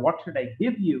figure out what should I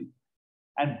give you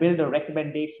and build a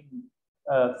recommendation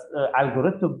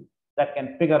algorithm that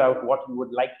can figure out what you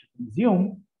would like to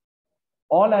consume.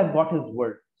 All I've got is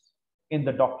words in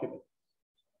the document.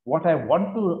 What I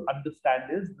want to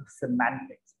understand is the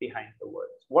semantics behind the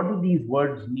words. What do these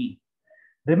words mean?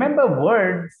 Remember,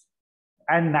 words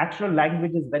and natural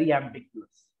language is very ambiguous.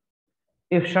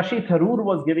 If Shashi Tharoor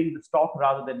was giving this talk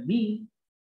rather than me,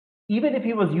 even if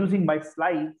he was using my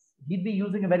slides, he'd be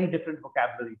using a very different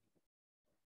vocabulary,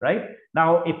 right?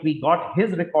 Now, if we got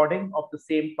his recording of the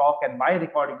same talk and my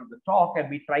recording of the talk, and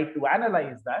we tried to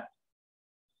analyze that,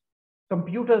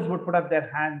 computers would put up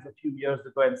their hands a few years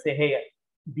ago and say, hey,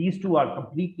 these two are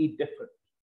completely different,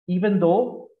 even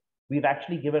though we've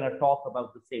actually given a talk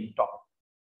about the same topic.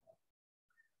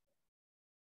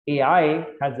 AI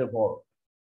has evolved.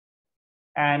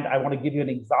 And I want to give you an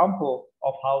example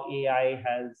of how AI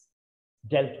has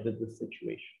dealt with this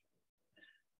situation.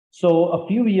 So a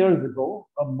few years ago,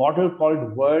 a model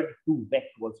called word2vec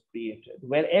was created,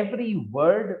 where every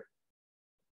word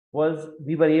was,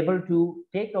 we were able to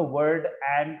take a word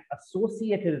and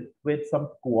associate it with some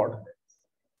coordinates,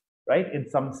 right, in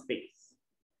some space.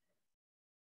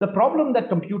 The problem that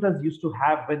computers used to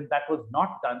have when that was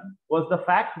not done was the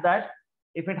fact that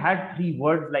if it had three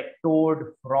words like toad,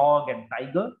 frog, and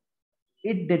tiger,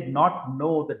 it did not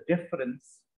know the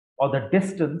difference, or the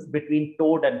distance between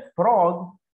toad and frog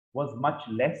was much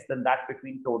less than that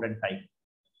between toad and tiger.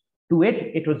 To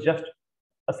it, it was just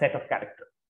a set of characters.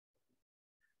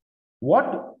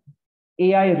 What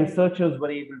AI researchers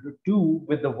were able to do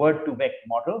with the word2vec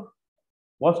model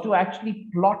was to actually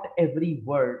plot every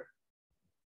word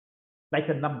like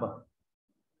a number,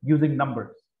 using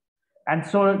numbers. And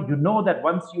so you know that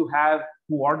once you have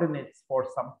coordinates for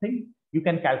something, you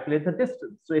can calculate the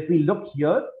distance. So if we look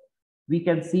here, we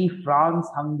can see France,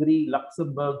 Hungary,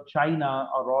 Luxembourg, China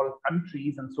are all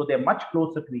countries, and so they're much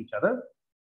closer to each other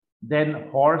than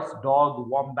horse, dog,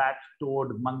 wombat,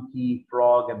 toad, monkey,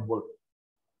 frog, and wolf,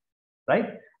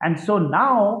 right? And so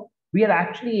now we are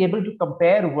actually able to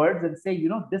compare words and say, you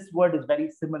know, this word is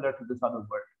very similar to this other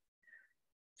word.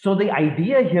 So the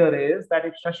idea here is that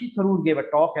if Shashi Tharoor gave a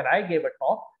talk and I gave a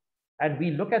talk, and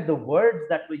we look at the words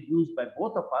that were used by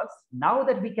both of us, now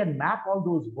that we can map all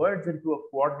those words into a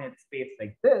coordinate space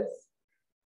like this,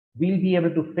 we'll be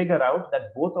able to figure out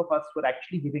that both of us were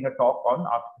actually giving a talk on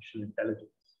artificial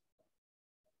intelligence,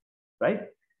 right?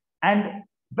 And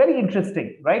very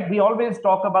interesting, right? We always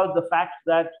talk about the fact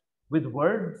that with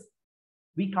words,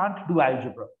 we can't do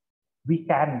algebra. We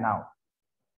can now.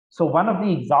 So one of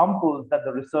the examples that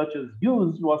the researchers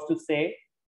used was to say,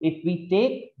 if we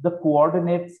take the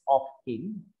coordinates of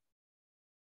king,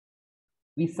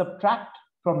 we subtract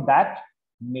from that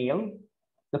male,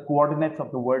 the coordinates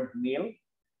of the word male,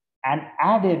 and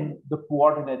add in the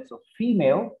coordinates of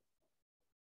female,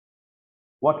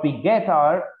 what we get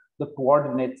are the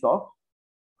coordinates of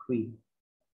queen,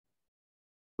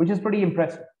 which is pretty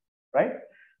impressive, right?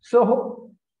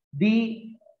 So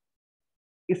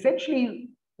essentially,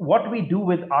 what we do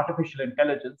with artificial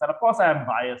intelligence, and of course I am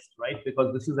biased, right?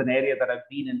 Because this is an area that I've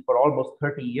been in for almost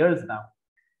 30 years now.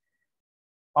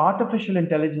 Artificial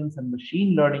intelligence and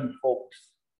machine learning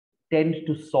folks tend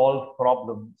to solve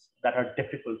problems that are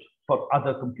difficult for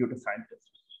other computer scientists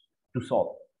to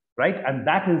solve, right? And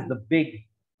that is the big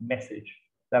message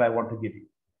that I want to give you.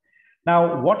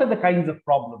 Now, what are the kinds of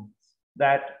problems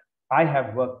that I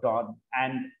have worked on?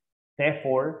 And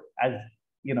therefore, as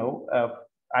you know,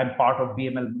 I'm part of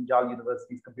BML Munjal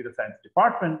University's computer science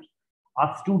department.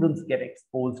 Our students get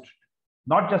exposed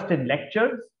not just in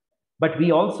lectures, but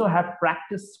we also have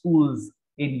practice schools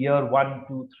in year 1,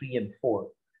 2, 3, and 4,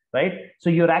 right? So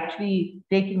you're actually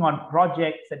taking on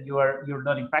projects and you're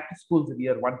learning practice schools in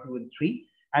year 1, 2, and 3.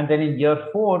 And then in year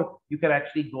 4, you can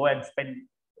actually go and spend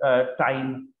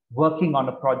time working on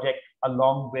a project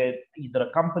along with either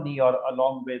a company or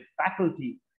along with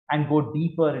faculty. and go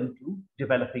deeper into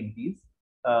developing these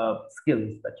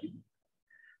skills that you need.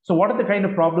 So what are the kind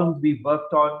of problems we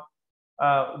worked on?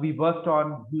 We worked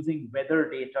on using weather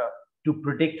data to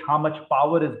predict how much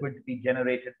power is going to be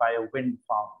generated by a wind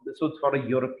farm. This was for a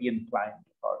European client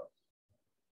of ours.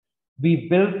 We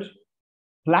built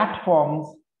platforms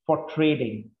for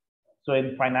trading, so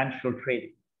in financial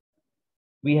trading.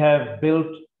 We have built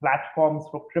platforms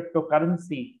for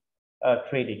cryptocurrency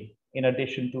trading, in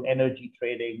addition to energy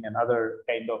trading and other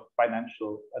kind of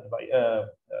financial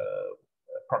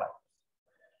products.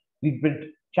 We built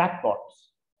chatbots.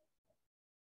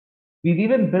 We've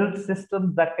even built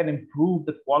systems that can improve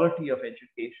the quality of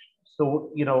education.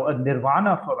 So, a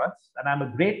nirvana for us, and I'm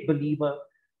a great believer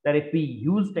that if we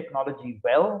use technology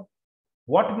well,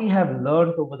 what we have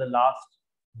learned over the last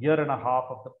year and a half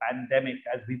of the pandemic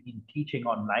as we've been teaching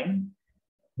online,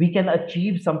 we can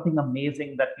achieve something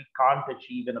amazing that we can't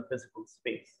achieve in a physical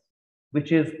space,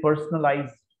 which is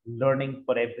personalized learning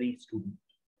for every student.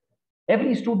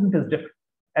 Every student is different.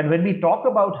 And when we talk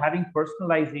about having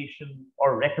personalization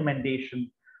or recommendation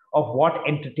of what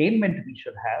entertainment we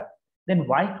should have, then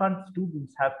why can't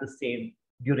students have the same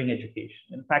during education?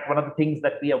 In fact, one of the things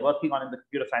that we are working on in the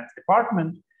computer science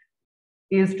department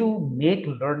is to make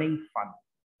learning fun,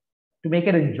 to make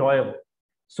it enjoyable,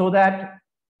 so that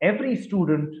every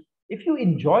student, if you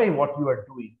enjoy what you are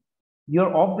doing,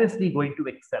 you're obviously going to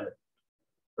excel it,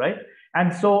 right?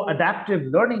 And so adaptive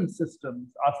learning systems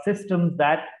are systems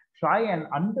that try and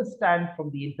understand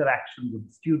from the interaction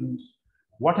with students,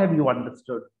 what have you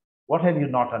understood? What have you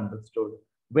not understood?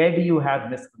 Where do you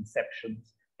have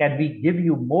misconceptions? Can we give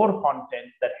you more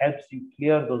content that helps you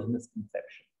clear those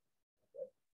misconceptions?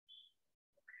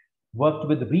 Worked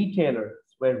with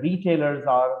retailers, where retailers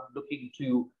are looking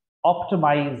to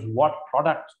optimize what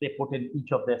products they put in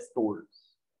each of their stores.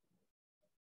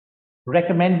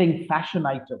 Recommending fashion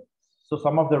items. So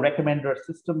some of the recommender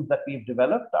systems that we've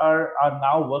developed are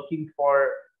now working for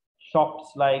shops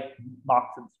like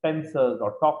Marks and Spencer's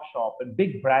or Topshop and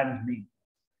big brand names.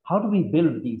 How do we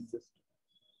build these systems?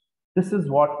 This is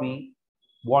what we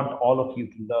want all of you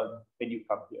to learn when you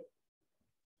come here.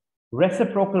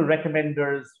 Reciprocal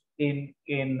recommenders in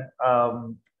the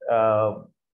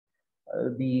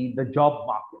job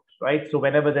market, right? So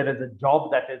whenever there is a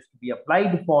job that is to be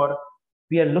applied for,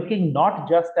 we are looking not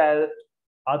just at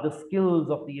are the skills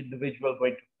of the individual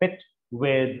going to fit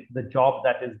with the job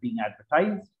that is being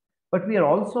advertised, but we are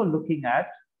also looking at,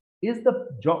 is the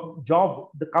job,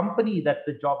 the company that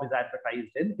the job is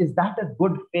advertised in, is that a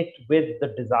good fit with the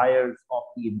desires of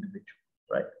the individual,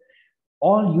 right?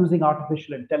 All using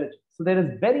artificial intelligence. So there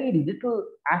is very little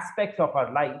aspects of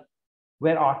our life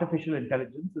where artificial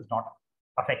intelligence is not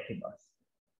affecting us.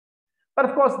 But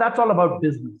of course, that's all about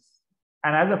business.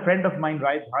 And as a friend of mine,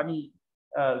 Rajdhani,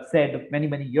 said many,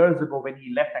 many years ago when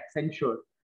he left Accenture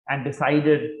and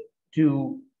decided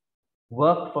to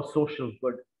work for social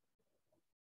good,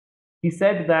 he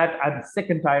said that I'm sick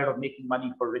and tired of making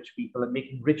money for rich people and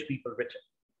making rich people richer.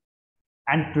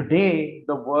 And today,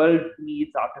 the world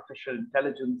needs artificial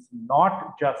intelligence,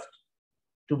 not just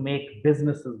to make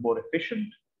businesses more efficient,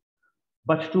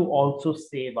 but to also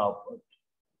save our world.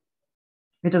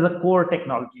 It is a core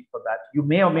technology for that. You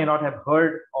may or may not have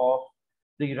heard of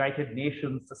the United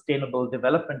Nations Sustainable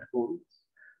Development Goals.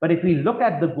 But if we look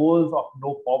at the goals of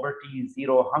no poverty,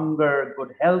 zero hunger,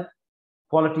 good health,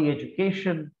 quality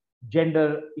education,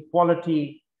 gender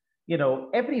equality,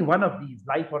 every one of these,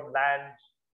 life on land,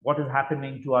 what is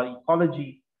happening to our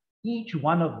ecology, each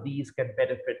one of these can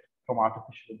benefit from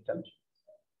artificial intelligence.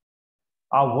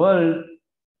 Our world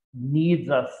needs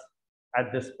us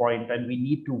at this point, and we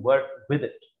need to work with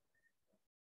it.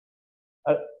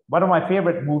 One of my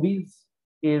favorite movies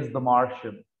is The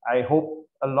Martian. I hope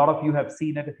a lot of you have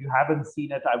seen it. If you haven't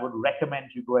seen it, I would recommend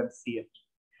you go and see it.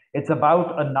 It's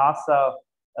about a NASA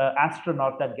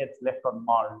astronaut that gets left on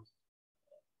Mars,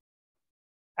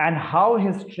 and how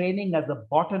his training as a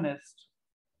botanist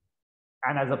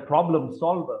and as a problem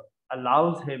solver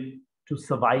allows him to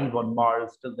survive on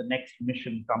Mars till the next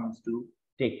mission comes to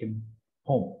take him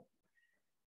home.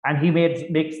 And he makes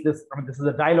this, this is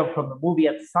a dialogue from the movie,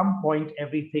 at some point,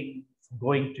 everything's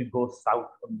going to go south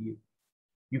on you.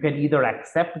 You can either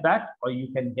accept that or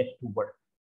you can get to work.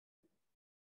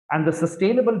 And the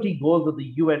sustainability goals of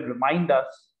the UN remind us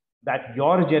that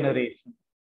your generation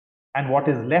and what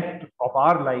is left of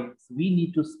our lives, we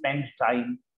need to spend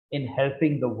time in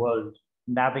helping the world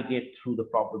navigate through the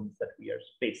problems that we are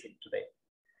facing today.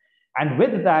 And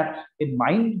with that in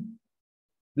mind,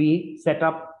 we set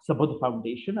up Subodh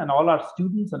Foundation, and all our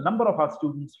students, a number of our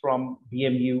students from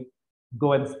BMU,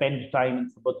 go and spend time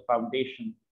in Subodh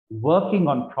Foundation working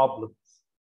on problems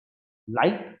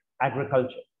like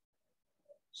agriculture.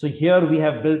 So here we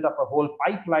have built up a whole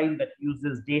pipeline that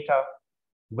uses data,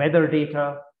 weather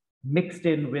data, mixed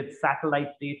in with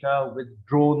satellite data, with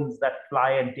drones that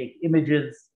fly and take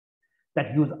images,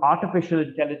 that use artificial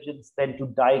intelligence then to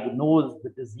diagnose the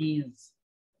disease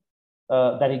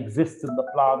that exists in the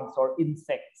plants or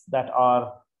insects that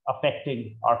are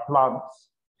affecting our plants.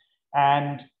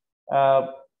 And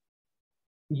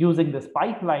using this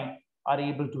pipeline are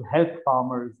able to help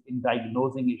farmers in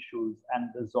diagnosing issues and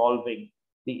resolving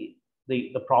the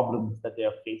problems that they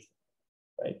are facing,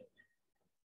 right?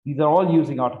 These are all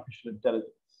using artificial intelligence.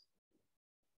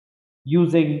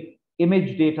 Using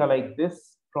image data like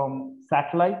this from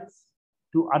satellites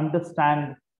to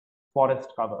understand forest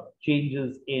cover,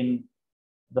 changes in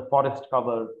the forest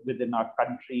cover within our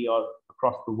country or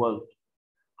across the world.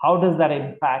 How does that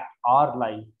impact our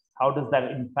lives? How does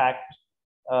that impact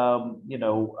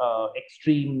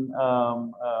extreme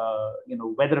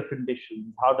weather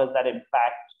conditions? How does that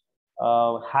impact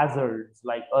hazards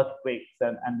like earthquakes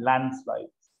and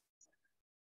landslides?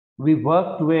 We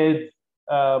worked with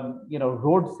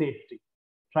road safety,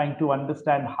 trying to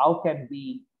understand how can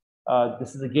we,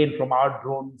 this is again from our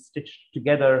drone stitched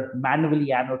together,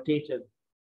 manually annotated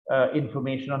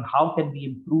information on how can we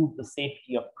improve the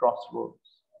safety of crossroads.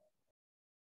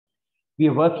 We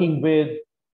are working with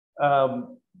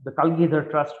the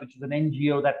Kalgidhar Trust, which is an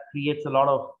NGO that creates a lot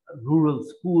of rural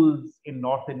schools in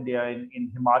North India,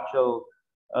 in Himachal,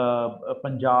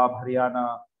 Punjab,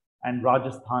 Haryana, and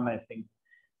Rajasthan, I think,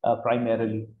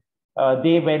 primarily.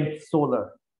 They went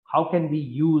solar. How can we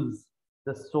use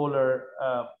the solar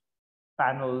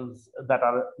panels that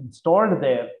are installed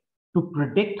there to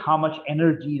predict how much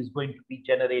energy is going to be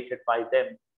generated by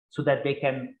them so that they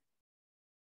can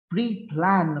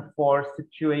pre-plan for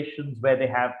situations where they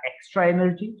have extra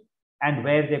energy and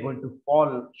where they're going to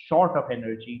fall short of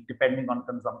energy depending on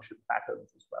consumption patterns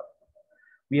as well.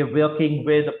 We are working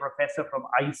with a professor from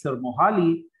ICER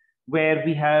Mohali, where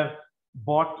we have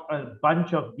bought a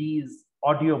bunch of these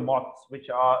audio moths which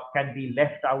can be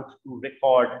left out to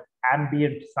record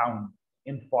ambient sound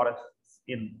in forests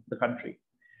in the country,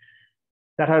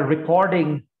 that are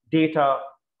recording data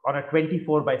on a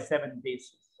 24/7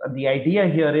 basis. And the idea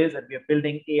here is that we are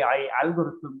building AI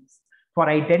algorithms for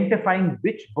identifying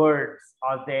which birds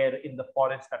are there in the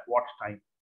forest at what time.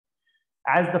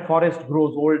 As the forest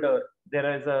grows older,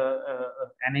 there is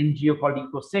an NGO called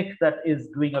EcoSick that is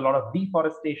doing a lot of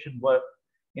deforestation work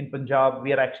in Punjab.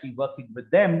 We are actually working with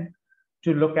them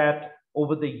to look at,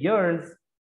 over the years,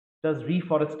 does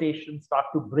reforestation start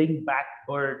to bring back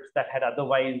birds that had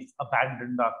otherwise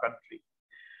abandoned our country?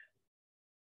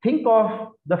 Think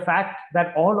of the fact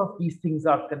that all of these things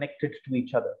are connected to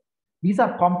each other. These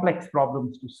are complex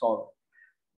problems to solve.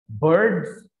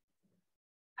 Birds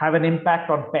have an impact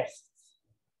on pests.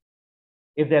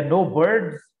 If there are no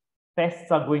birds,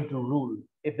 pests are going to rule.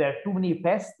 If there are too many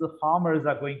pests, the farmers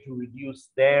are going to reduce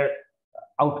their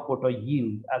output or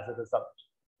yield as a result.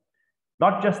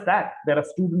 Not just that, there are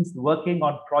students working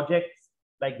on projects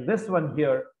like this one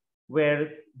here,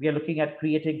 where we are looking at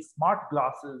creating smart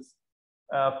glasses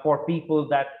for people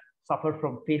that suffer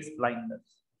from face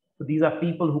blindness. So these are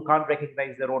people who can't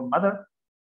recognize their own mother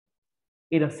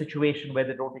in a situation where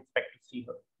they don't expect to see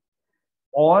her.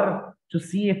 Or to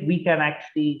see if we can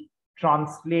actually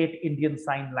translate Indian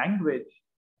Sign Language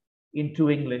into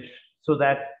English so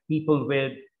that people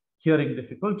with hearing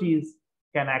difficulties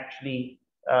can actually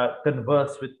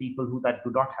converse with people that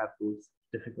do not have those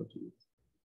difficulties.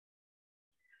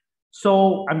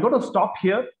 So I'm going to stop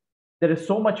here. There is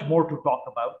so much more to talk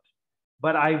about,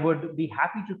 but I would be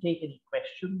happy to take any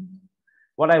questions.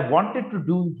 What I wanted to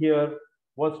do here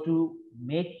was to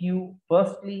make you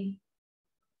firstly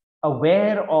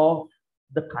aware of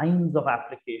the kinds of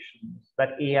applications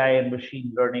that AI and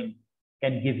machine learning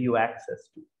can give you access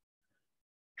to.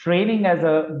 Training as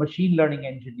a machine learning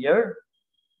engineer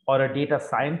or a data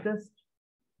scientist,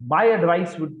 my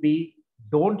advice would be,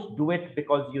 don't do it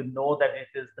because you know that it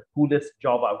is the coolest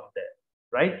job out there,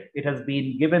 right? It has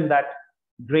been given that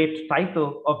great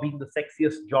title of being the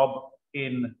sexiest job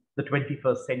in the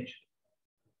 21st century.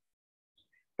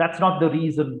 That's not the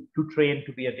reason to train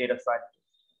to be a data scientist.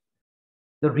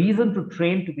 The reason to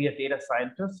train to be a data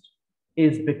scientist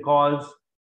is because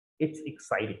it's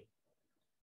exciting.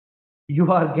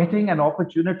 You are getting an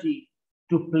opportunity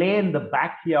to play in the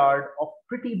backyard of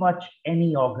pretty much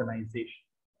any organization.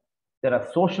 There are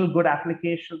social good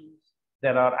applications.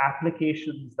 There are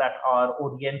applications that are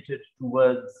oriented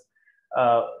towards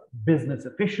business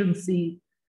efficiency.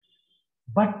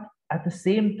 But at the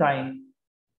same time,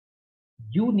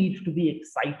 you need to be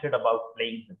excited about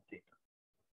playing with data.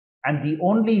 And the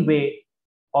only way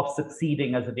of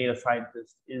succeeding as a data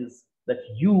scientist is that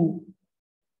you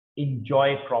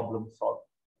enjoy problem solving.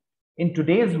 In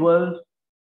today's world,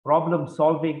 problem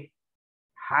solving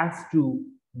has to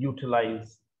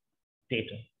utilize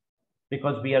data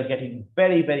because we are getting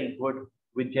very, very good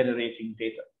with generating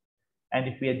data. And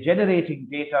if we are generating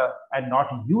data and not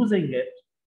using it,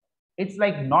 it's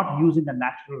like not using a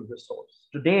natural resource.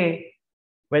 Today,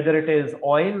 whether it is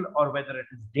oil or whether it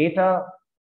is data,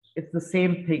 it's the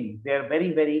same thing. They're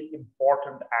very, very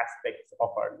important aspects of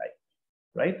our life,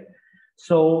 right?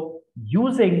 So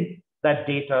using that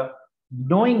data,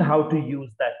 knowing how to use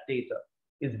that data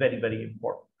is very, very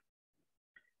important.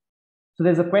 So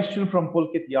there's a question from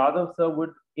Pulkit Yadav, sir,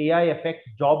 would AI affect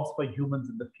jobs for humans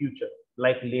in the future,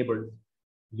 like laborers?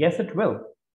 Yes, it will.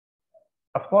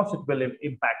 Of course, it will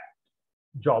impact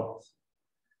jobs.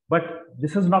 But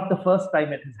this is not the first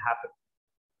time it has happened,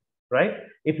 right?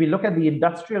 If we look at the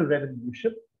Industrial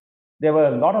Revolution, there were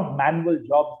a lot of manual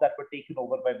jobs that were taken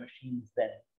over by machines then.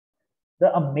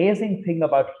 The amazing thing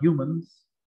about humans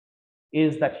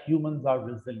is that humans are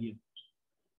resilient.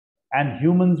 And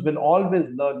humans will always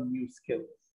learn new skills.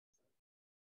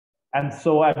 And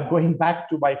so I'm going back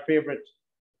to my favorite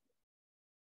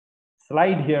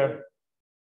slide here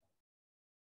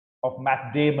of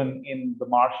Matt Damon in The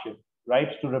Martian, right?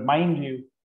 To remind you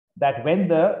that when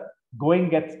the going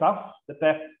gets tough,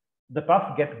 the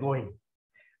tough get going,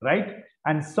 right?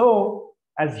 And so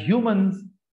as humans,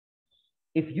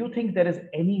 if you think there is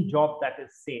any job that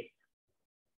is safe,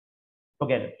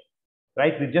 forget it,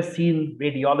 right? We've just seen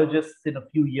radiologists in a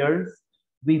few years.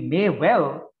 We may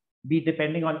well be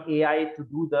depending on AI to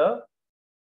do the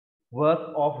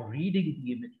work of reading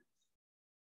the images.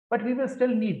 But we will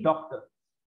still need doctors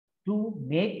to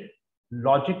make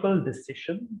logical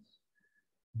decisions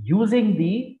using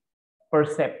the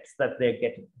percepts that they're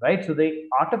getting, right? So the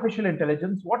artificial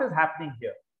intelligence, what is happening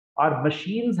here? Our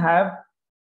machines have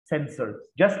sensors,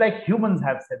 just like humans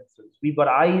have sensors. We've got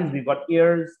eyes, we've got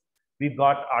ears, we've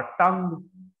got our tongue,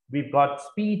 we've got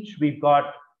speech, we've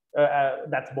got,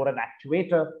 that's more an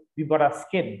actuator, we've got our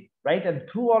skin, right? And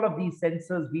through all of these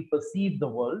sensors, we perceive the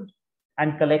world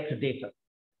and collect data.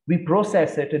 We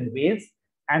process it in ways,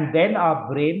 and then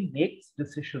our brain makes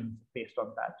decisions based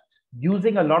on that,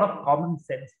 using a lot of common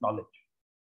sense knowledge.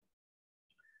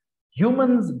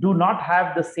 Humans do not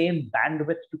have the same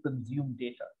bandwidth to consume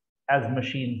data as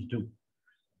machines do.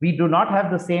 We do not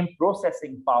have the same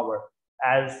processing power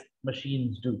as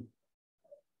machines do,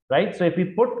 right? So if we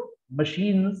put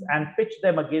machines and pitch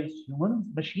them against humans,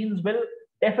 machines will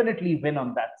definitely win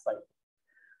on that side.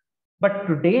 But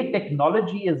today,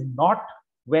 technology is not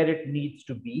where it needs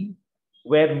to be,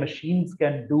 where machines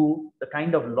can do the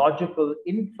kind of logical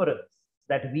inference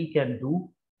that we can do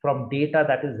from data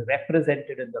that is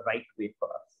represented in the right way for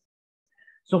us.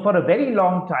 So for a very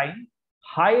long time,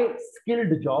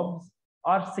 high-skilled jobs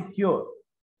are secure.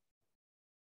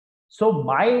 So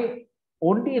my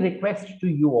only request to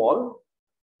you all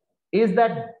is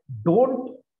that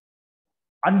don't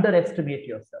underestimate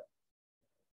yourself.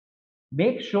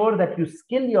 Make sure that you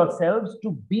skill yourselves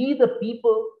to be the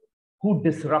people who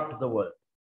disrupt the world.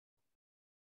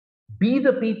 Be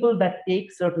the people that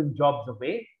take certain jobs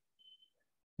away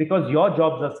because your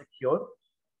jobs are secure.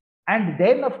 And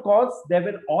then, of course, there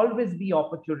will always be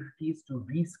opportunities to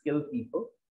reskill people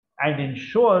and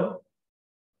ensure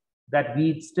that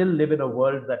we still live in a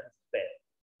world that is fair,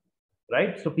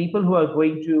 right? So people who are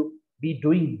going to be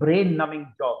doing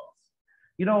brain-numbing jobs,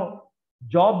 you know,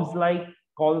 jobs like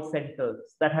call centers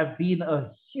that have been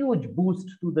a huge boost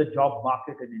to the job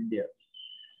market in India.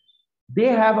 They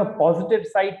have a positive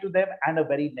side to them and a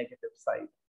very negative side.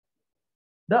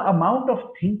 The amount of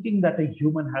thinking that a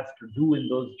human has to do in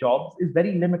those jobs is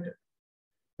very limited.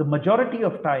 The majority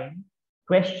of time,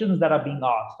 questions that are being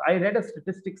asked, I read a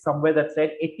statistic somewhere that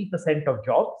said 80% of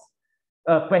jobs,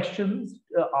 questions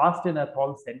asked in a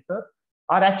call center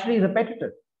are actually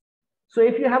repetitive. So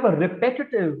if you have a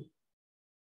repetitive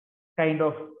kind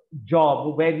of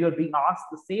job where you're being asked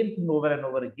the same thing over and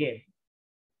over again,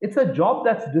 it's a job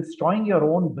that's destroying your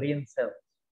own brain cells.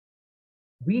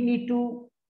 We need to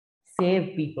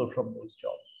save people from those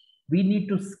jobs. We need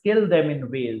to skill them in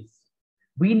ways.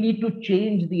 We need to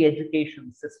change the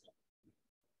education system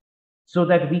so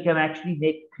that we can actually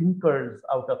make thinkers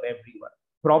out of everyone,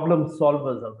 problem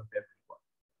solvers out of everyone,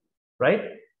 right?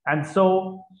 And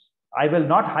so I will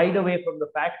not hide away from the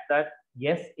fact that,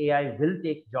 yes, AI will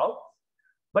take jobs,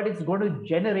 but it's going to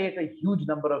generate a huge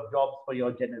number of jobs for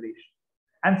your generation.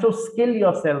 And so skill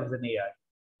yourselves in AI,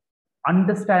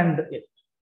 understand it,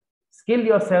 skill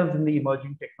yourselves in the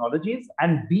emerging technologies,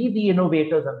 and be the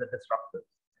innovators and the disruptors.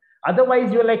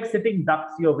 Otherwise, you're like sitting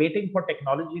ducks. You're waiting for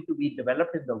technology to be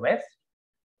developed in the West,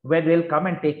 where they'll come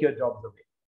and take your jobs away.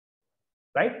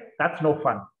 Right? That's no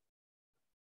fun.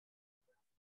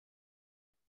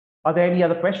 Are there any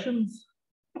other questions?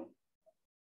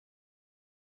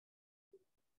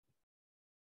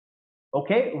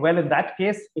 Okay, well, in that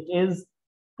case, it is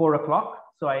 4 o'clock.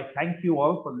 So I thank you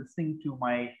all for listening to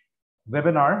my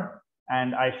webinar,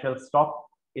 and I shall stop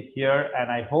it here.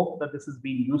 And I hope that this has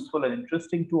been useful and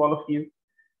interesting to all of you.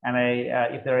 And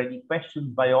if there are any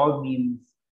questions, by all means,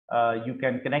 you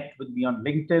can connect with me on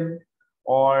LinkedIn,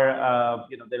 or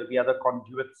there will be other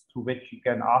conduits through which you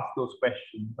can ask those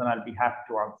questions, and I'll be happy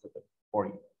to answer them for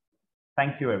you.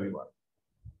 Thank you, everyone.